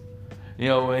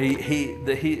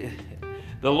 The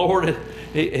Lord,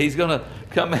 he's going to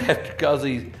come after because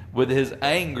he's with his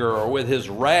anger or with his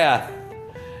wrath.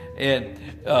 And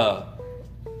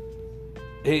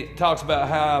he talks about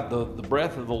how the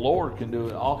breath of the Lord can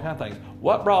do all kinds of things.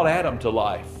 What brought Adam to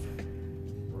life?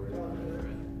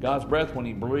 God's breath when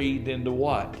he breathed into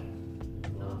what?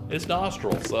 His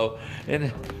nostrils. So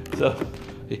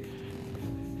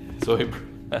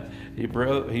he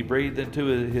breathed into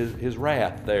his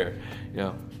wrath there.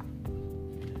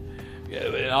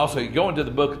 And also, you go into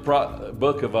the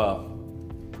book of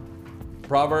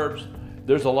Proverbs.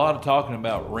 There's a lot of talking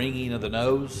about wringing of the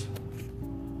nose.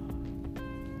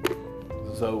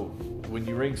 So when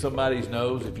you wring somebody's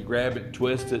nose, if you grab it and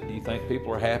twist it, do you think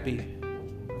people are happy?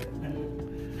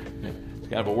 It's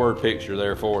kind of a word picture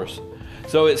there for us.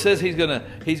 So it says he's gonna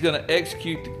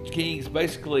execute the kings.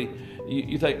 Basically,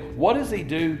 you think, what does he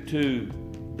do to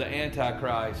the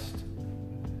Antichrist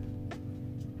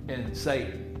and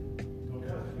Satan?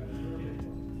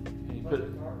 He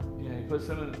puts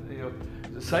him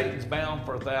in. Satan's bound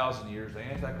for 1,000 years. The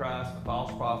Antichrist and the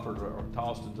false prophet are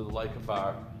tossed into the lake of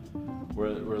fire,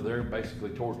 where they're basically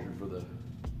tortured for the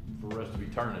rest of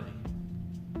eternity.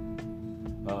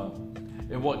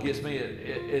 And what gets me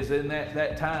is in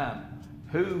that time,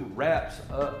 who wraps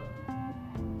up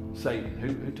Satan?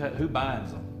 Who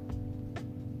binds him?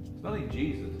 It's not even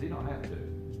Jesus. He don't have to.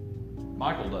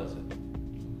 Michael does it.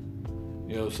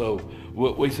 So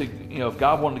we see, if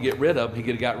God wanted to get rid of him, he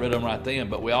could have got rid of him right then.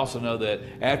 But we also know that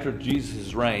after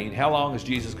Jesus' reign, how long is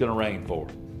Jesus going to reign for?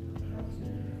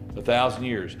 1,000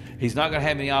 years. He's not going to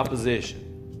have any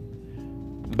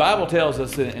opposition. The Bible tells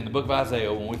us in the book of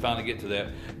Isaiah, when we finally get to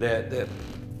that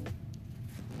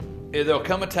there'll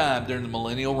come a time during the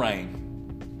millennial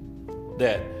reign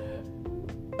that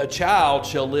a child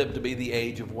shall live to be the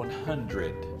age of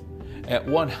 100. At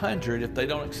 100, if they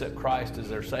don't accept Christ as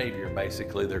their Savior,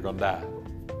 basically they're going to die.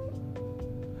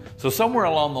 So somewhere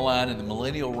along the line in the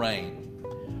millennial reign,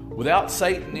 without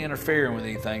Satan interfering with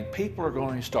anything, people are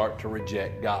going to start to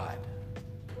reject God.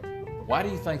 Why do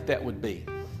you think that would be?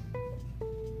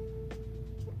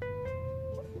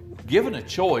 Given a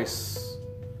choice,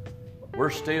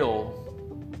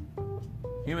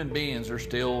 human beings are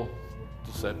still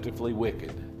deceptively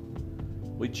wicked.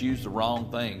 We choose the wrong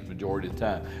things majority of the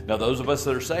time. Now, those of us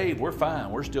that are saved, we're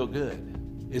fine. We're still good.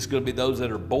 It's going to be those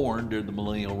that are born during the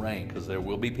millennial reign, because there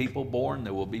will be people born.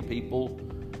 There will be people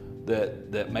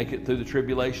that make it through the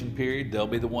tribulation period. They'll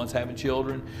be the ones having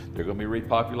children. They're going to be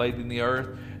repopulating the earth.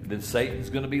 And then Satan's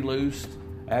going to be loosed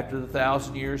after the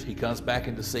 1,000 years. He comes back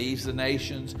and deceives the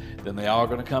nations. Then they are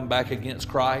going to come back against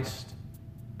Christ.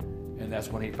 And that's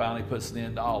when he finally puts an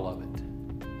end to all of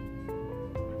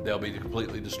it. They'll be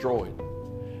completely destroyed.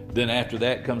 Then after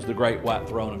that comes the great white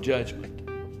throne of judgment.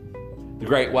 The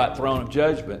great white throne of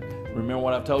judgment, remember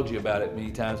what I've told you about it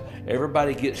many times,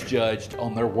 everybody gets judged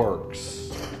on their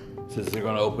works, since they're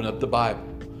going to open up the Bible.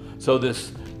 So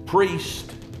this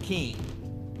priest king,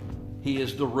 he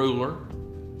is the ruler.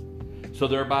 So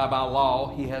thereby by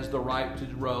law, he has the right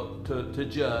to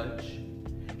judge.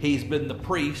 He's been the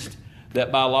priest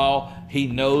that by law, he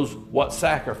knows what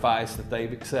sacrifice that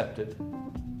they've accepted.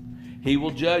 He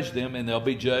will judge them, and they'll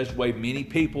be judged the way many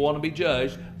people want to be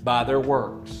judged, by their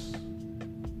works.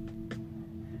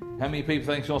 How many people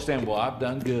think it's going to stand? Well, I've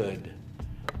done good.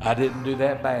 I didn't do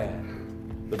that bad.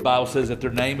 The Bible says that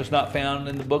their name is not found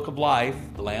in the book of life,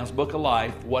 the Lamb's book of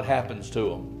life. What happens to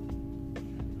them?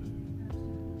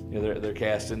 They're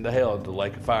cast into hell, into the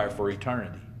lake of fire for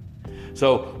eternity.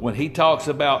 So when he talks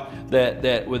about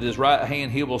that with his right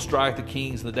hand he will strike the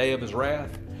kings in the day of his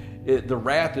wrath, the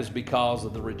wrath is because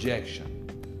of the rejection.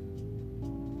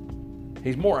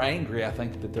 He's more angry, I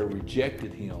think, that they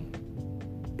rejected him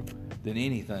than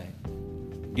anything.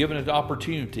 Given an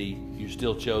opportunity, you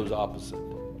still chose opposite.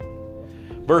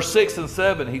 Verse 6 and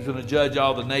 7, he's going to judge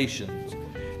all the nations.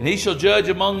 And he shall judge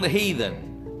among the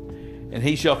heathen. And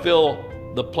he shall fill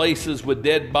the places with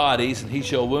dead bodies. And he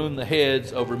shall wound the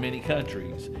heads over many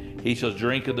countries. He shall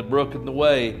drink of the brook in the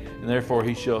way, and therefore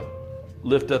he shall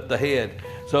lift up the head.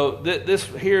 So this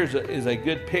here is a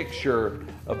good picture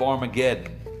of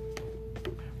Armageddon.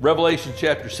 Revelation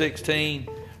chapter 16,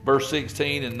 verse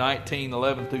 16 and 19,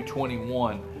 11 through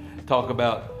 21 talk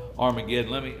about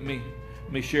Armageddon.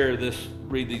 Let me share this,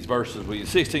 read these verses with you.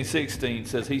 16:16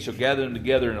 says, he shall gather them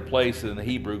together in a place in the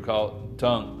Hebrew called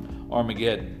tongue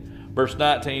Armageddon. Verse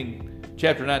 19,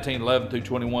 chapter 19, 11 through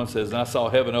 21 says, and I saw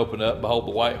heaven open up, behold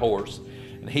the white horse,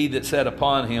 and he that sat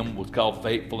upon him was called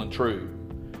Faithful and True.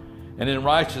 And in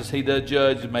righteousness he doth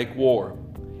judge and make war.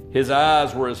 His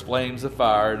eyes were as flames of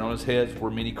fire, and on his heads were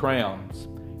many crowns.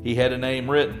 He had a name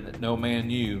written that no man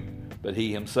knew but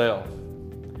he himself.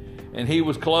 And he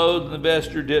was clothed in the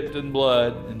vesture dipped in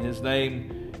blood, and his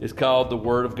name is called the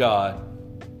Word of God.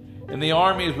 And the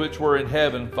armies which were in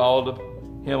heaven followed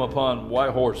him upon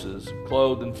white horses,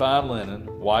 clothed in fine linen,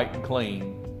 white and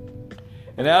clean.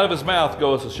 And out of his mouth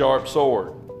goeth a sharp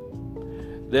sword,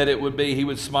 that it would be he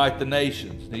would smite the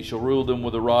nations, and he shall rule them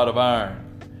with a rod of iron.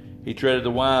 He treaded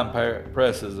the wine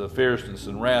presses of fierceness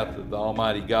and wrath of the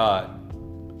Almighty God.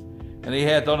 And he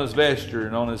hath on his vesture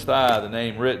and on his thigh the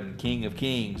name written, King of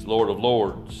Kings, Lord of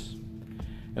Lords.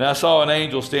 And I saw an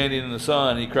angel standing in the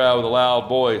sun, and he cried with a loud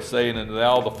voice, saying unto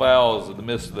all the fowls of the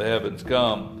midst of the heavens,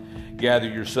 come, gather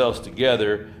yourselves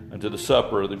together unto the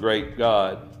supper of the great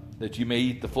God, that you may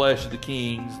eat the flesh of the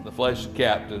kings, and the flesh of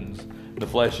captains, and the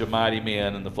flesh of mighty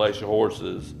men, and the flesh of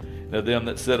horses, and of them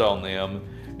that sit on them,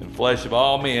 and flesh of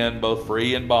all men, both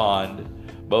free and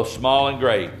bond, both small and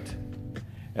great.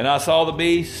 And I saw the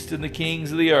beast and the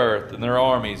kings of the earth and their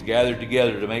armies gathered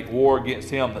together to make war against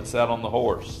him that sat on the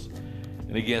horse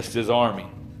and against his army.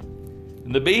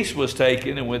 And the beast was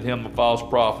taken, and with him the false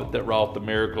prophet that wrought the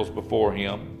miracles before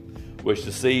him, which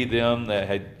deceived them that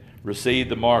had received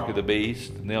the mark of the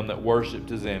beast, and them that worshipped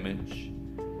his image.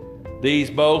 These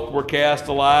both were cast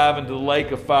alive into the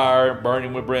lake of fire,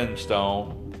 burning with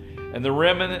brimstone. And the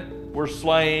remnant were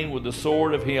slain with the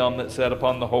sword of him that sat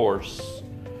upon the horse,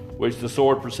 which the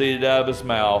sword proceeded out of his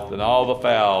mouth, and all the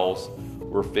fowls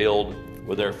were filled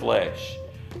with their flesh.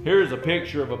 Here's a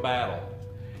picture of a battle.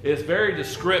 It's very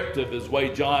descriptive as the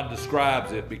way John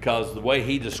describes it, because the way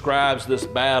he describes this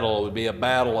battle would be a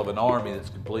battle of an army that's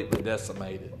completely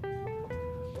decimated.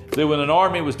 See, when an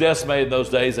army was decimated in those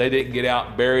days, they didn't get out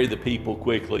and bury the people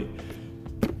quickly.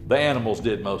 The animals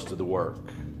did most of the work.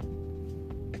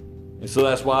 And so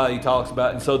that's why he talks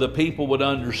about, and so the people would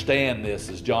understand this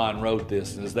as John wrote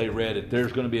this, and as they read it,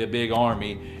 there's going to be a big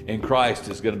army, and Christ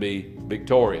is going to be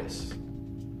victorious.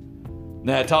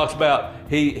 Now it talks about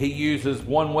he uses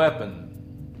one weapon,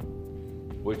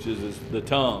 which is the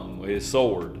tongue, his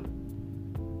sword.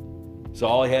 So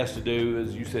all he has to do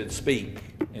is, you said, speak,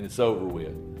 and it's over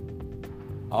with.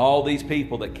 All these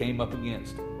people that came up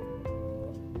against him,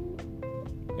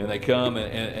 and they come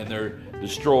and they're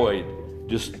destroyed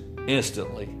just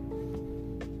instantly.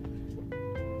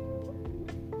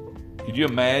 Could you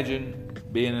imagine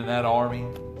being in that army?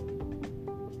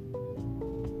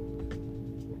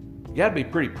 You got to be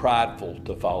pretty prideful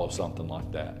to follow something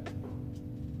like that.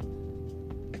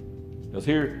 Because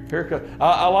here comes.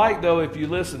 I like, though, if you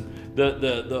listen,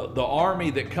 the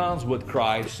army that comes with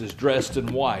Christ is dressed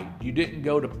in white. You didn't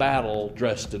go to battle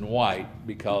dressed in white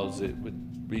because it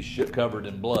would be covered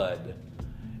in blood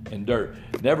and dirt.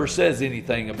 Never says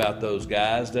anything about those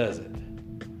guys, does it?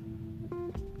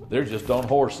 They're just on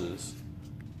horses.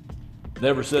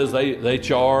 Never says they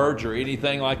charge or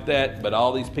anything like that, but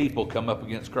all these people come up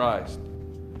against Christ.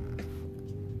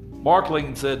 Mark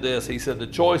Lincoln said this. He said, the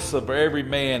choice of every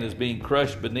man is being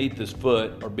crushed beneath his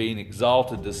foot or being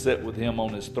exalted to sit with him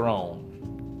on his throne.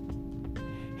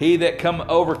 He that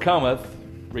overcometh,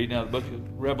 reading out the book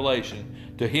of Revelation,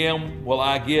 to him will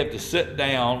I give to sit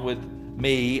down with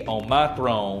me on my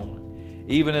throne,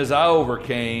 even as I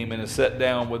overcame and have sat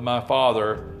down with my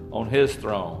Father on his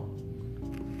throne.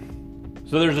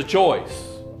 So there's a choice.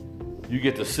 You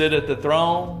get to sit at the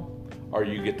throne, or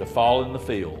you get to fall in the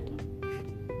field.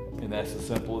 And that's as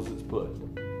simple as it's put.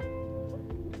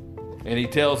 And he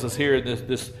tells us here in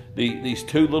these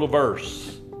two little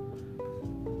verses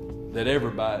that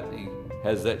everybody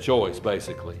has that choice,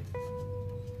 basically.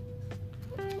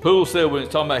 Poole said when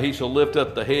he's talking about he shall lift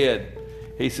up the head,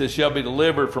 he says, shall be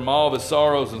delivered from all of his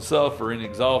sorrows and suffering,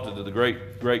 exalted to the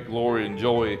great glory and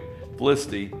joy,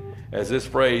 felicity, as this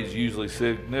phrase usually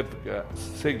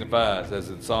signifies, as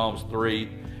in Psalms 3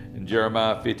 and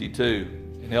Jeremiah 52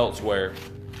 and elsewhere.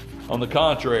 On the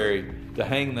contrary, to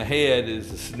hang the head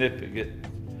is a significant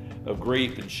of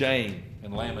grief and shame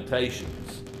and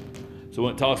lamentations. So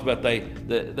when it talks about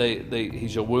he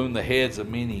shall wound the heads of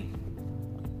many,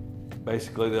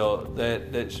 basically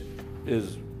that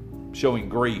is showing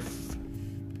grief.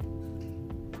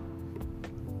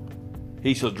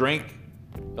 He shall drink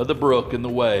of the brook in the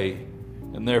way,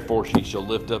 and therefore she shall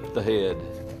lift up the head.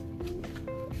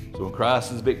 So when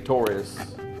Christ is victorious,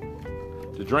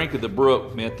 to drink of the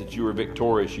brook meant that you were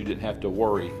victorious. You didn't have to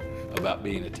worry about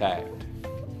being attacked.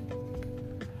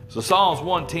 So Psalms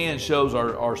 110 shows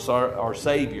our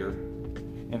Savior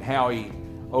and how He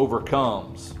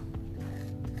overcomes.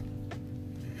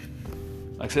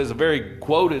 Like I said, it's a very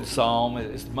quoted psalm.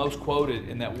 It's the most quoted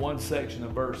in that one section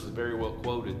of verse is very well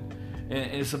quoted.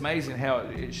 And it's amazing how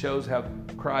it shows how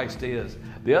Christ is.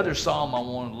 The other psalm I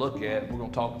want to look at, we're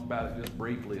going to talk about it just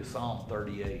briefly, is Psalm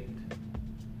 38.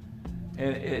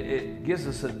 And it gives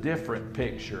us a different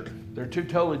picture. They're two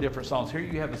totally different psalms. Here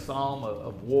you have a psalm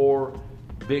of war,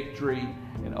 victory,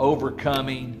 and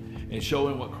overcoming, and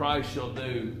showing what Christ shall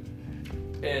do.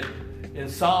 And in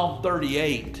Psalm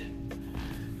 38,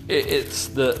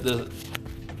 it's a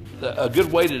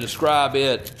good way to describe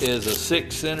it is a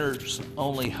sick sinner's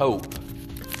only hope.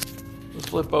 Let's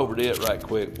flip over to it right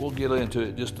quick. We'll get into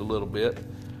it just a little bit.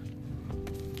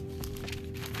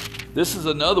 This is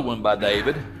another one by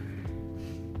David.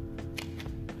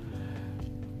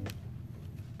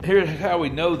 Here's how we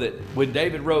know that when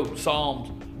David wrote Psalms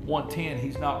 110,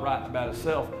 he's not writing about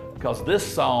himself, because this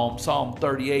psalm, Psalm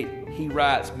 38, he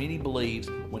writes, many believes,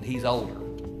 when he's older.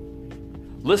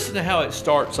 Listen to how it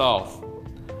starts off.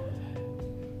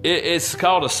 It's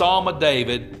called a Psalm of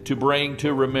David to bring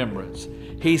to remembrance.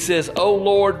 He says, O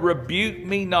Lord, rebuke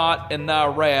me not in thy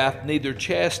wrath, neither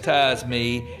chastise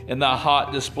me in thy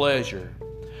hot displeasure.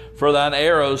 For thine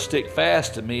arrows stick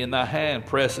fast to me, and thy hand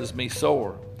presses me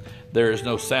sore. There is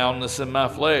no soundness in my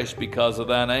flesh because of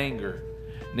thine anger,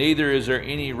 neither is there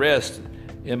any rest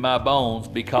in my bones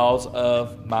because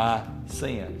of my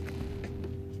sin.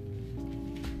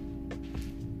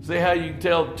 See how you can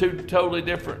tell two totally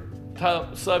different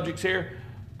subjects here?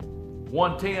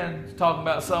 110 is talking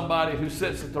about somebody who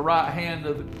sits at the right hand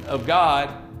of God.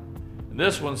 And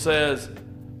this one says,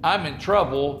 I'm in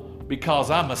trouble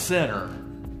because I'm a sinner.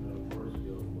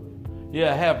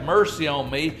 Yeah, have mercy on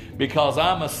me because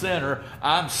I'm a sinner.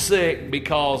 I'm sick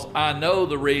because I know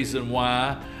the reason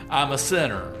why I'm a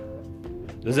sinner.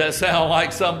 Does that sound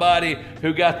like somebody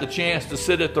who got the chance to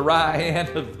sit at the right hand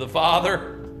of the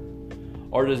Father?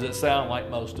 Or does it sound like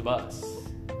most of us?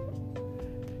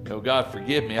 God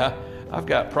forgive me. I've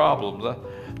got problems.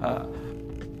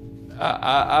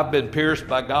 I've been pierced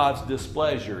by God's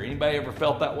displeasure. Anybody ever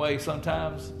felt that way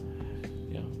sometimes?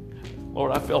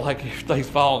 Lord, I feel like everything's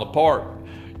falling apart.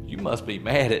 You must be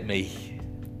mad at me.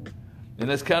 And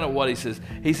that's kind of what he says.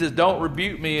 He says, don't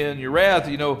rebuke me in your wrath.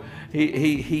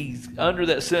 He's under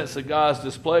that sense of God's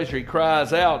displeasure. He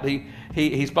cries out.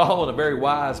 He's following a very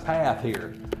wise path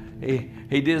here.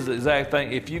 He does the exact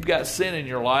thing. If you've got sin in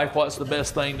your life, what's the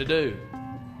best thing to do?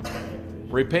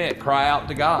 Repent, cry out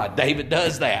to God. David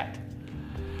does that.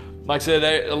 Like I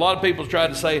said, a lot of people tried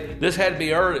to say this had to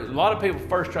be early. A lot of people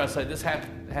first try to say this had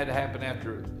to happen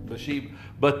after Bathsheba.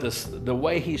 But the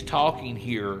way he's talking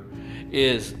here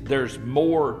is there's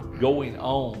more going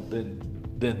on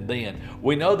than then.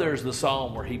 We know there's the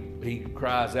psalm where he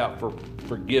cries out for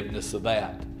forgiveness of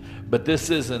that. But this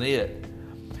isn't it.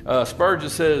 Spurgeon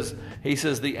says, he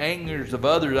says, the angers of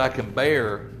others I can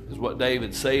bear, is what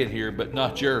David's saying here, but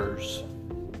not yours.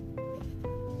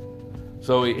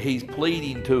 So he's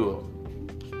pleading to him.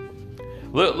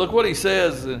 Look what he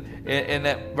says in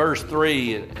that verse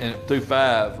 3 and through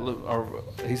 5.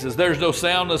 He says, there's no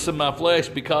soundness in my flesh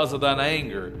because of thine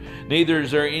anger, neither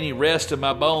is there any rest in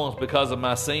my bones because of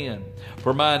my sin.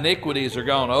 For my iniquities are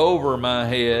gone over my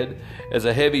head as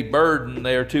a heavy burden.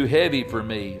 They are too heavy for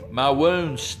me. My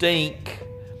wounds stink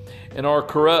and are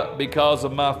corrupt because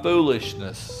of my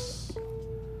foolishness.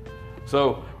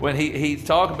 So when he's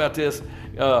talking about this,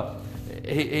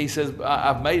 he says,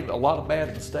 I've made a lot of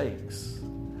bad mistakes.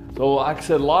 So like I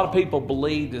said, a lot of people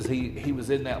believed as he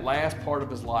was in that last part of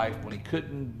his life when he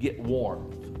couldn't get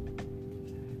warmth.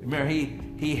 Remember,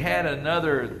 he had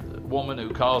another woman who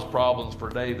caused problems for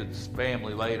David's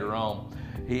family later on.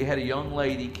 He had a young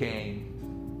lady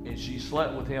came, and she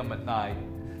slept with him at night.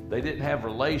 They didn't have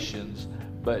relations,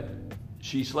 but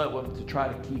she slept with him to try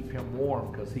to keep him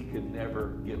warm because he could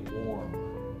never get warm.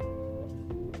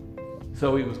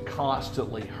 So he was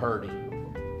constantly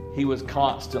hurting. He was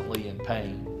constantly in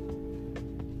pain.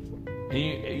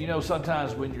 And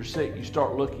sometimes when you're sick, you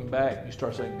start looking back. You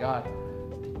start saying, God,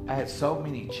 I had so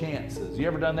many chances. You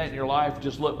ever done that in your life?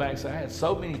 Just look back and say, I had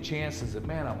so many chances and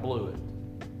man, I blew it.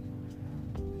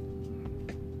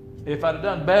 If I'd have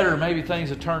done better, maybe things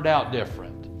had turned out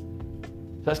different.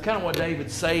 That's kind of what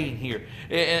David's saying here.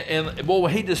 And boy,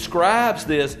 when he describes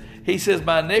this, he says,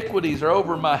 my iniquities are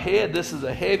over my head. This is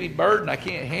a heavy burden. I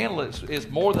can't handle it. It's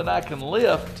more than I can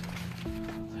lift.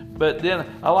 But then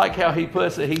I like how he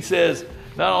puts it. He says,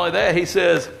 not only that, he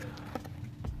says,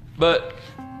 but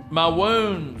my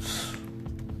wounds,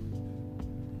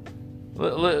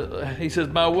 he says,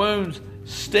 my wounds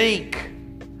stink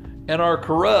and are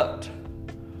corrupt.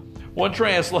 One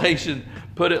translation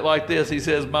put it like this. He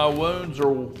says, my wounds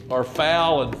are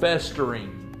foul and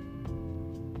festering.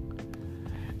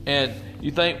 And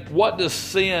you think, what does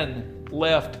sin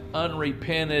left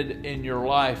unrepented in your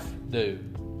life do?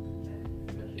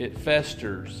 It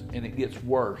festers and it gets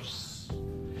worse.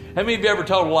 How many of you ever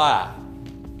told a lie?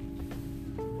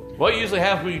 What usually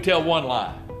happens when you tell one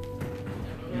lie?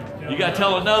 You got to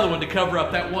tell another one to cover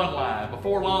up that one lie.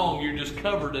 Before long, you're just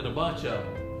covered in a bunch of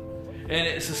them. And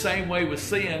it's the same way with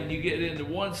sin. You get into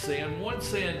one sin,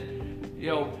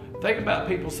 think about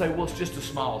people say, well, it's just a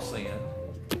small sin.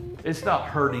 It's not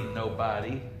hurting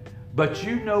nobody. But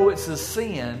you know it's a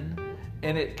sin,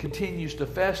 and it continues to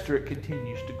fester, it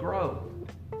continues to grow.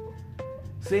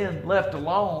 Sin left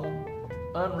alone,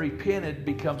 unrepented,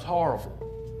 becomes horrible.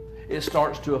 It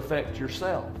starts to affect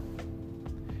yourself.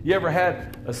 You ever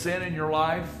had a sin in your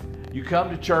life? You come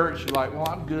to church, you're like, well,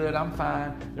 I'm good, I'm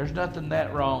fine. There's nothing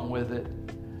that wrong with it.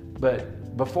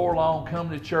 But before long,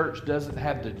 coming to church doesn't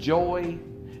have the joy.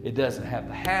 It doesn't have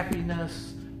the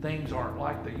happiness. Things aren't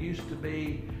like they used to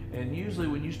be. And usually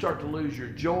when you start to lose your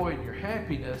joy and your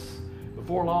happiness,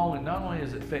 before long, it not only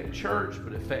does it affect church,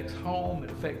 but it affects home,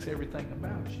 it affects everything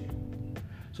about you.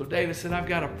 So David said, I've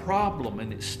got a problem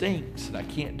and it stinks and I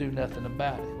can't do nothing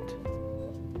about it.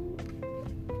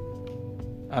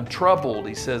 I'm troubled,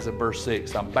 he says in verse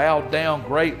 6. I'm bowed down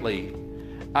greatly.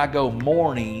 I go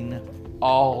mourning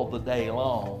all the day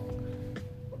long.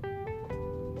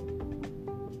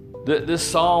 This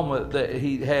psalm that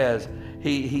he has,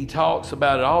 he talks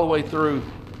about it all the way through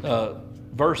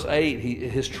verse 8,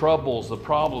 his troubles, the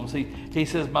problems. He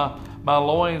says, my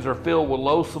loins are filled with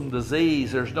loathsome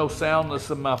disease. There's no soundness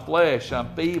in my flesh.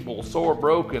 I'm feeble, sore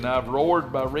broken. I've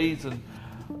roared by reason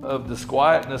of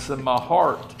disquietness in my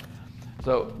heart.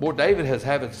 So, boy, David has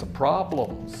having some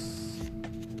problems.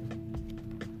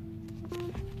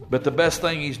 But the best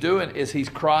thing he's doing is he's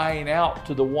crying out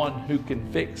to the one who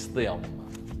can fix them.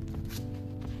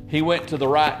 He went to the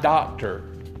right doctor.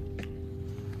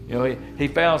 He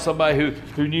found somebody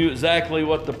who knew exactly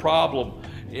what the problem.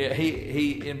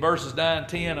 He in verses 9 and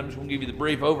 10, I'm just going to give you the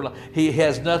brief overline. He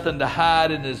has nothing to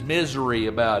hide in his misery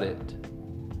about it.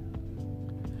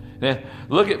 Now,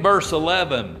 look at verse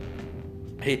 11.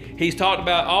 He's talked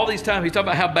about all these times, he's talking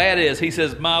about how bad it is. He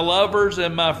says, my lovers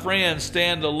and my friends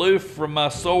stand aloof from my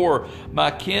sore. My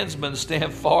kinsmen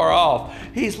stand far off.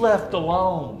 He's left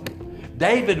alone.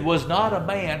 David was not a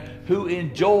man who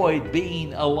enjoyed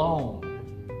being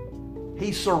alone.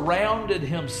 He surrounded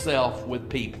himself with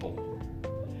people.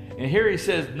 And here he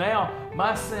says, now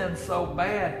my sin's so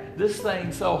bad, this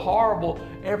thing's so horrible,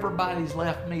 everybody's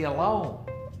left me alone.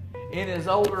 In his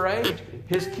older age,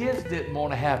 his kids didn't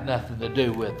want to have nothing to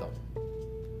do with him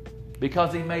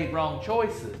because he made wrong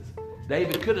choices.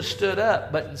 David could have stood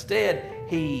up, but instead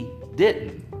he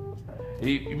didn't.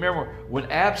 You remember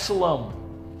when Absalom,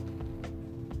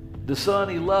 the son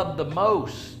he loved the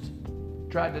most,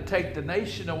 tried to take the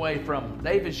nation away from him.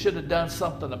 David should have done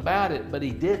something about it, but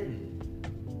he didn't.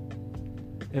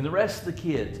 And the rest of the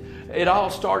kids. It all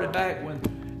started back when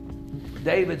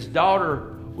David's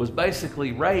daughter was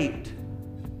basically raped.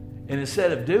 And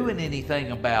instead of doing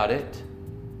anything about it,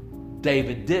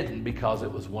 David didn't because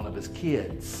it was one of his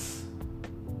kids.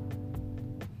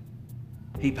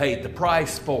 He paid the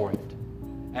price for it.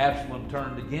 Absalom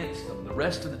turned against him. The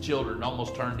rest of the children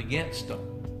almost turned against him.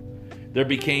 There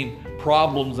became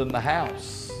problems in the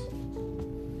house.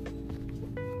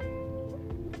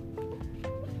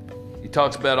 He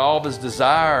talks about all of his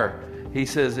desire. He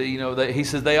says,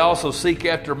 they also seek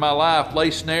after my life,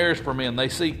 lay snares for me, and they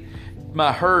seek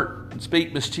my hurt and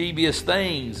speak mischievous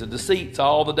things and deceits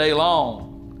all the day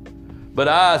long. But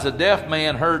I, as a deaf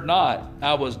man, heard not.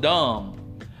 I was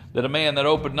dumb, that a man that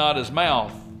opened not his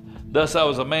mouth. Thus I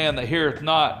was a man that heareth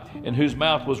not, in whose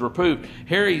mouth was reproof.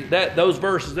 Here, those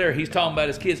verses there, he's talking about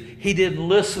his kids. He didn't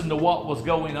listen to what was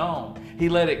going on. He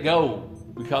let it go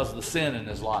because of the sin in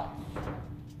his life.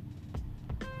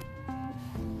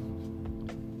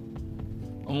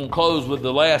 I'm going to close with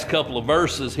the last couple of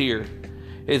verses here.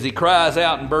 As he cries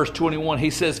out in verse 21, he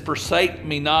says, forsake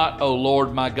me not, O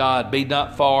Lord my God, be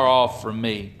not far off from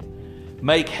me.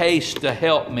 Make haste to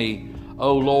help me,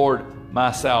 O Lord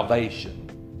my salvation.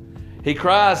 He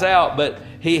cries out, but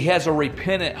he has a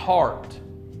repentant heart.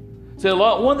 See,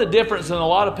 one of the difference in a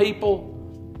lot of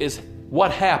people is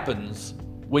what happens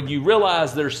when you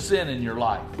realize there's sin in your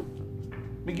life.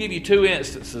 Let me give you 2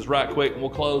 instances right quick, and we'll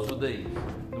close with these.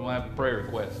 Then we'll have a prayer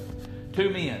request.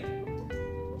 2 men.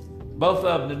 Both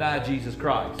of them denied Jesus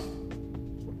Christ.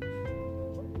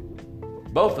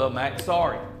 Both of them act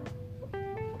sorry.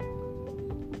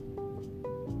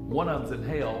 One of them's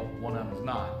in hell, one of them's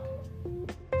not.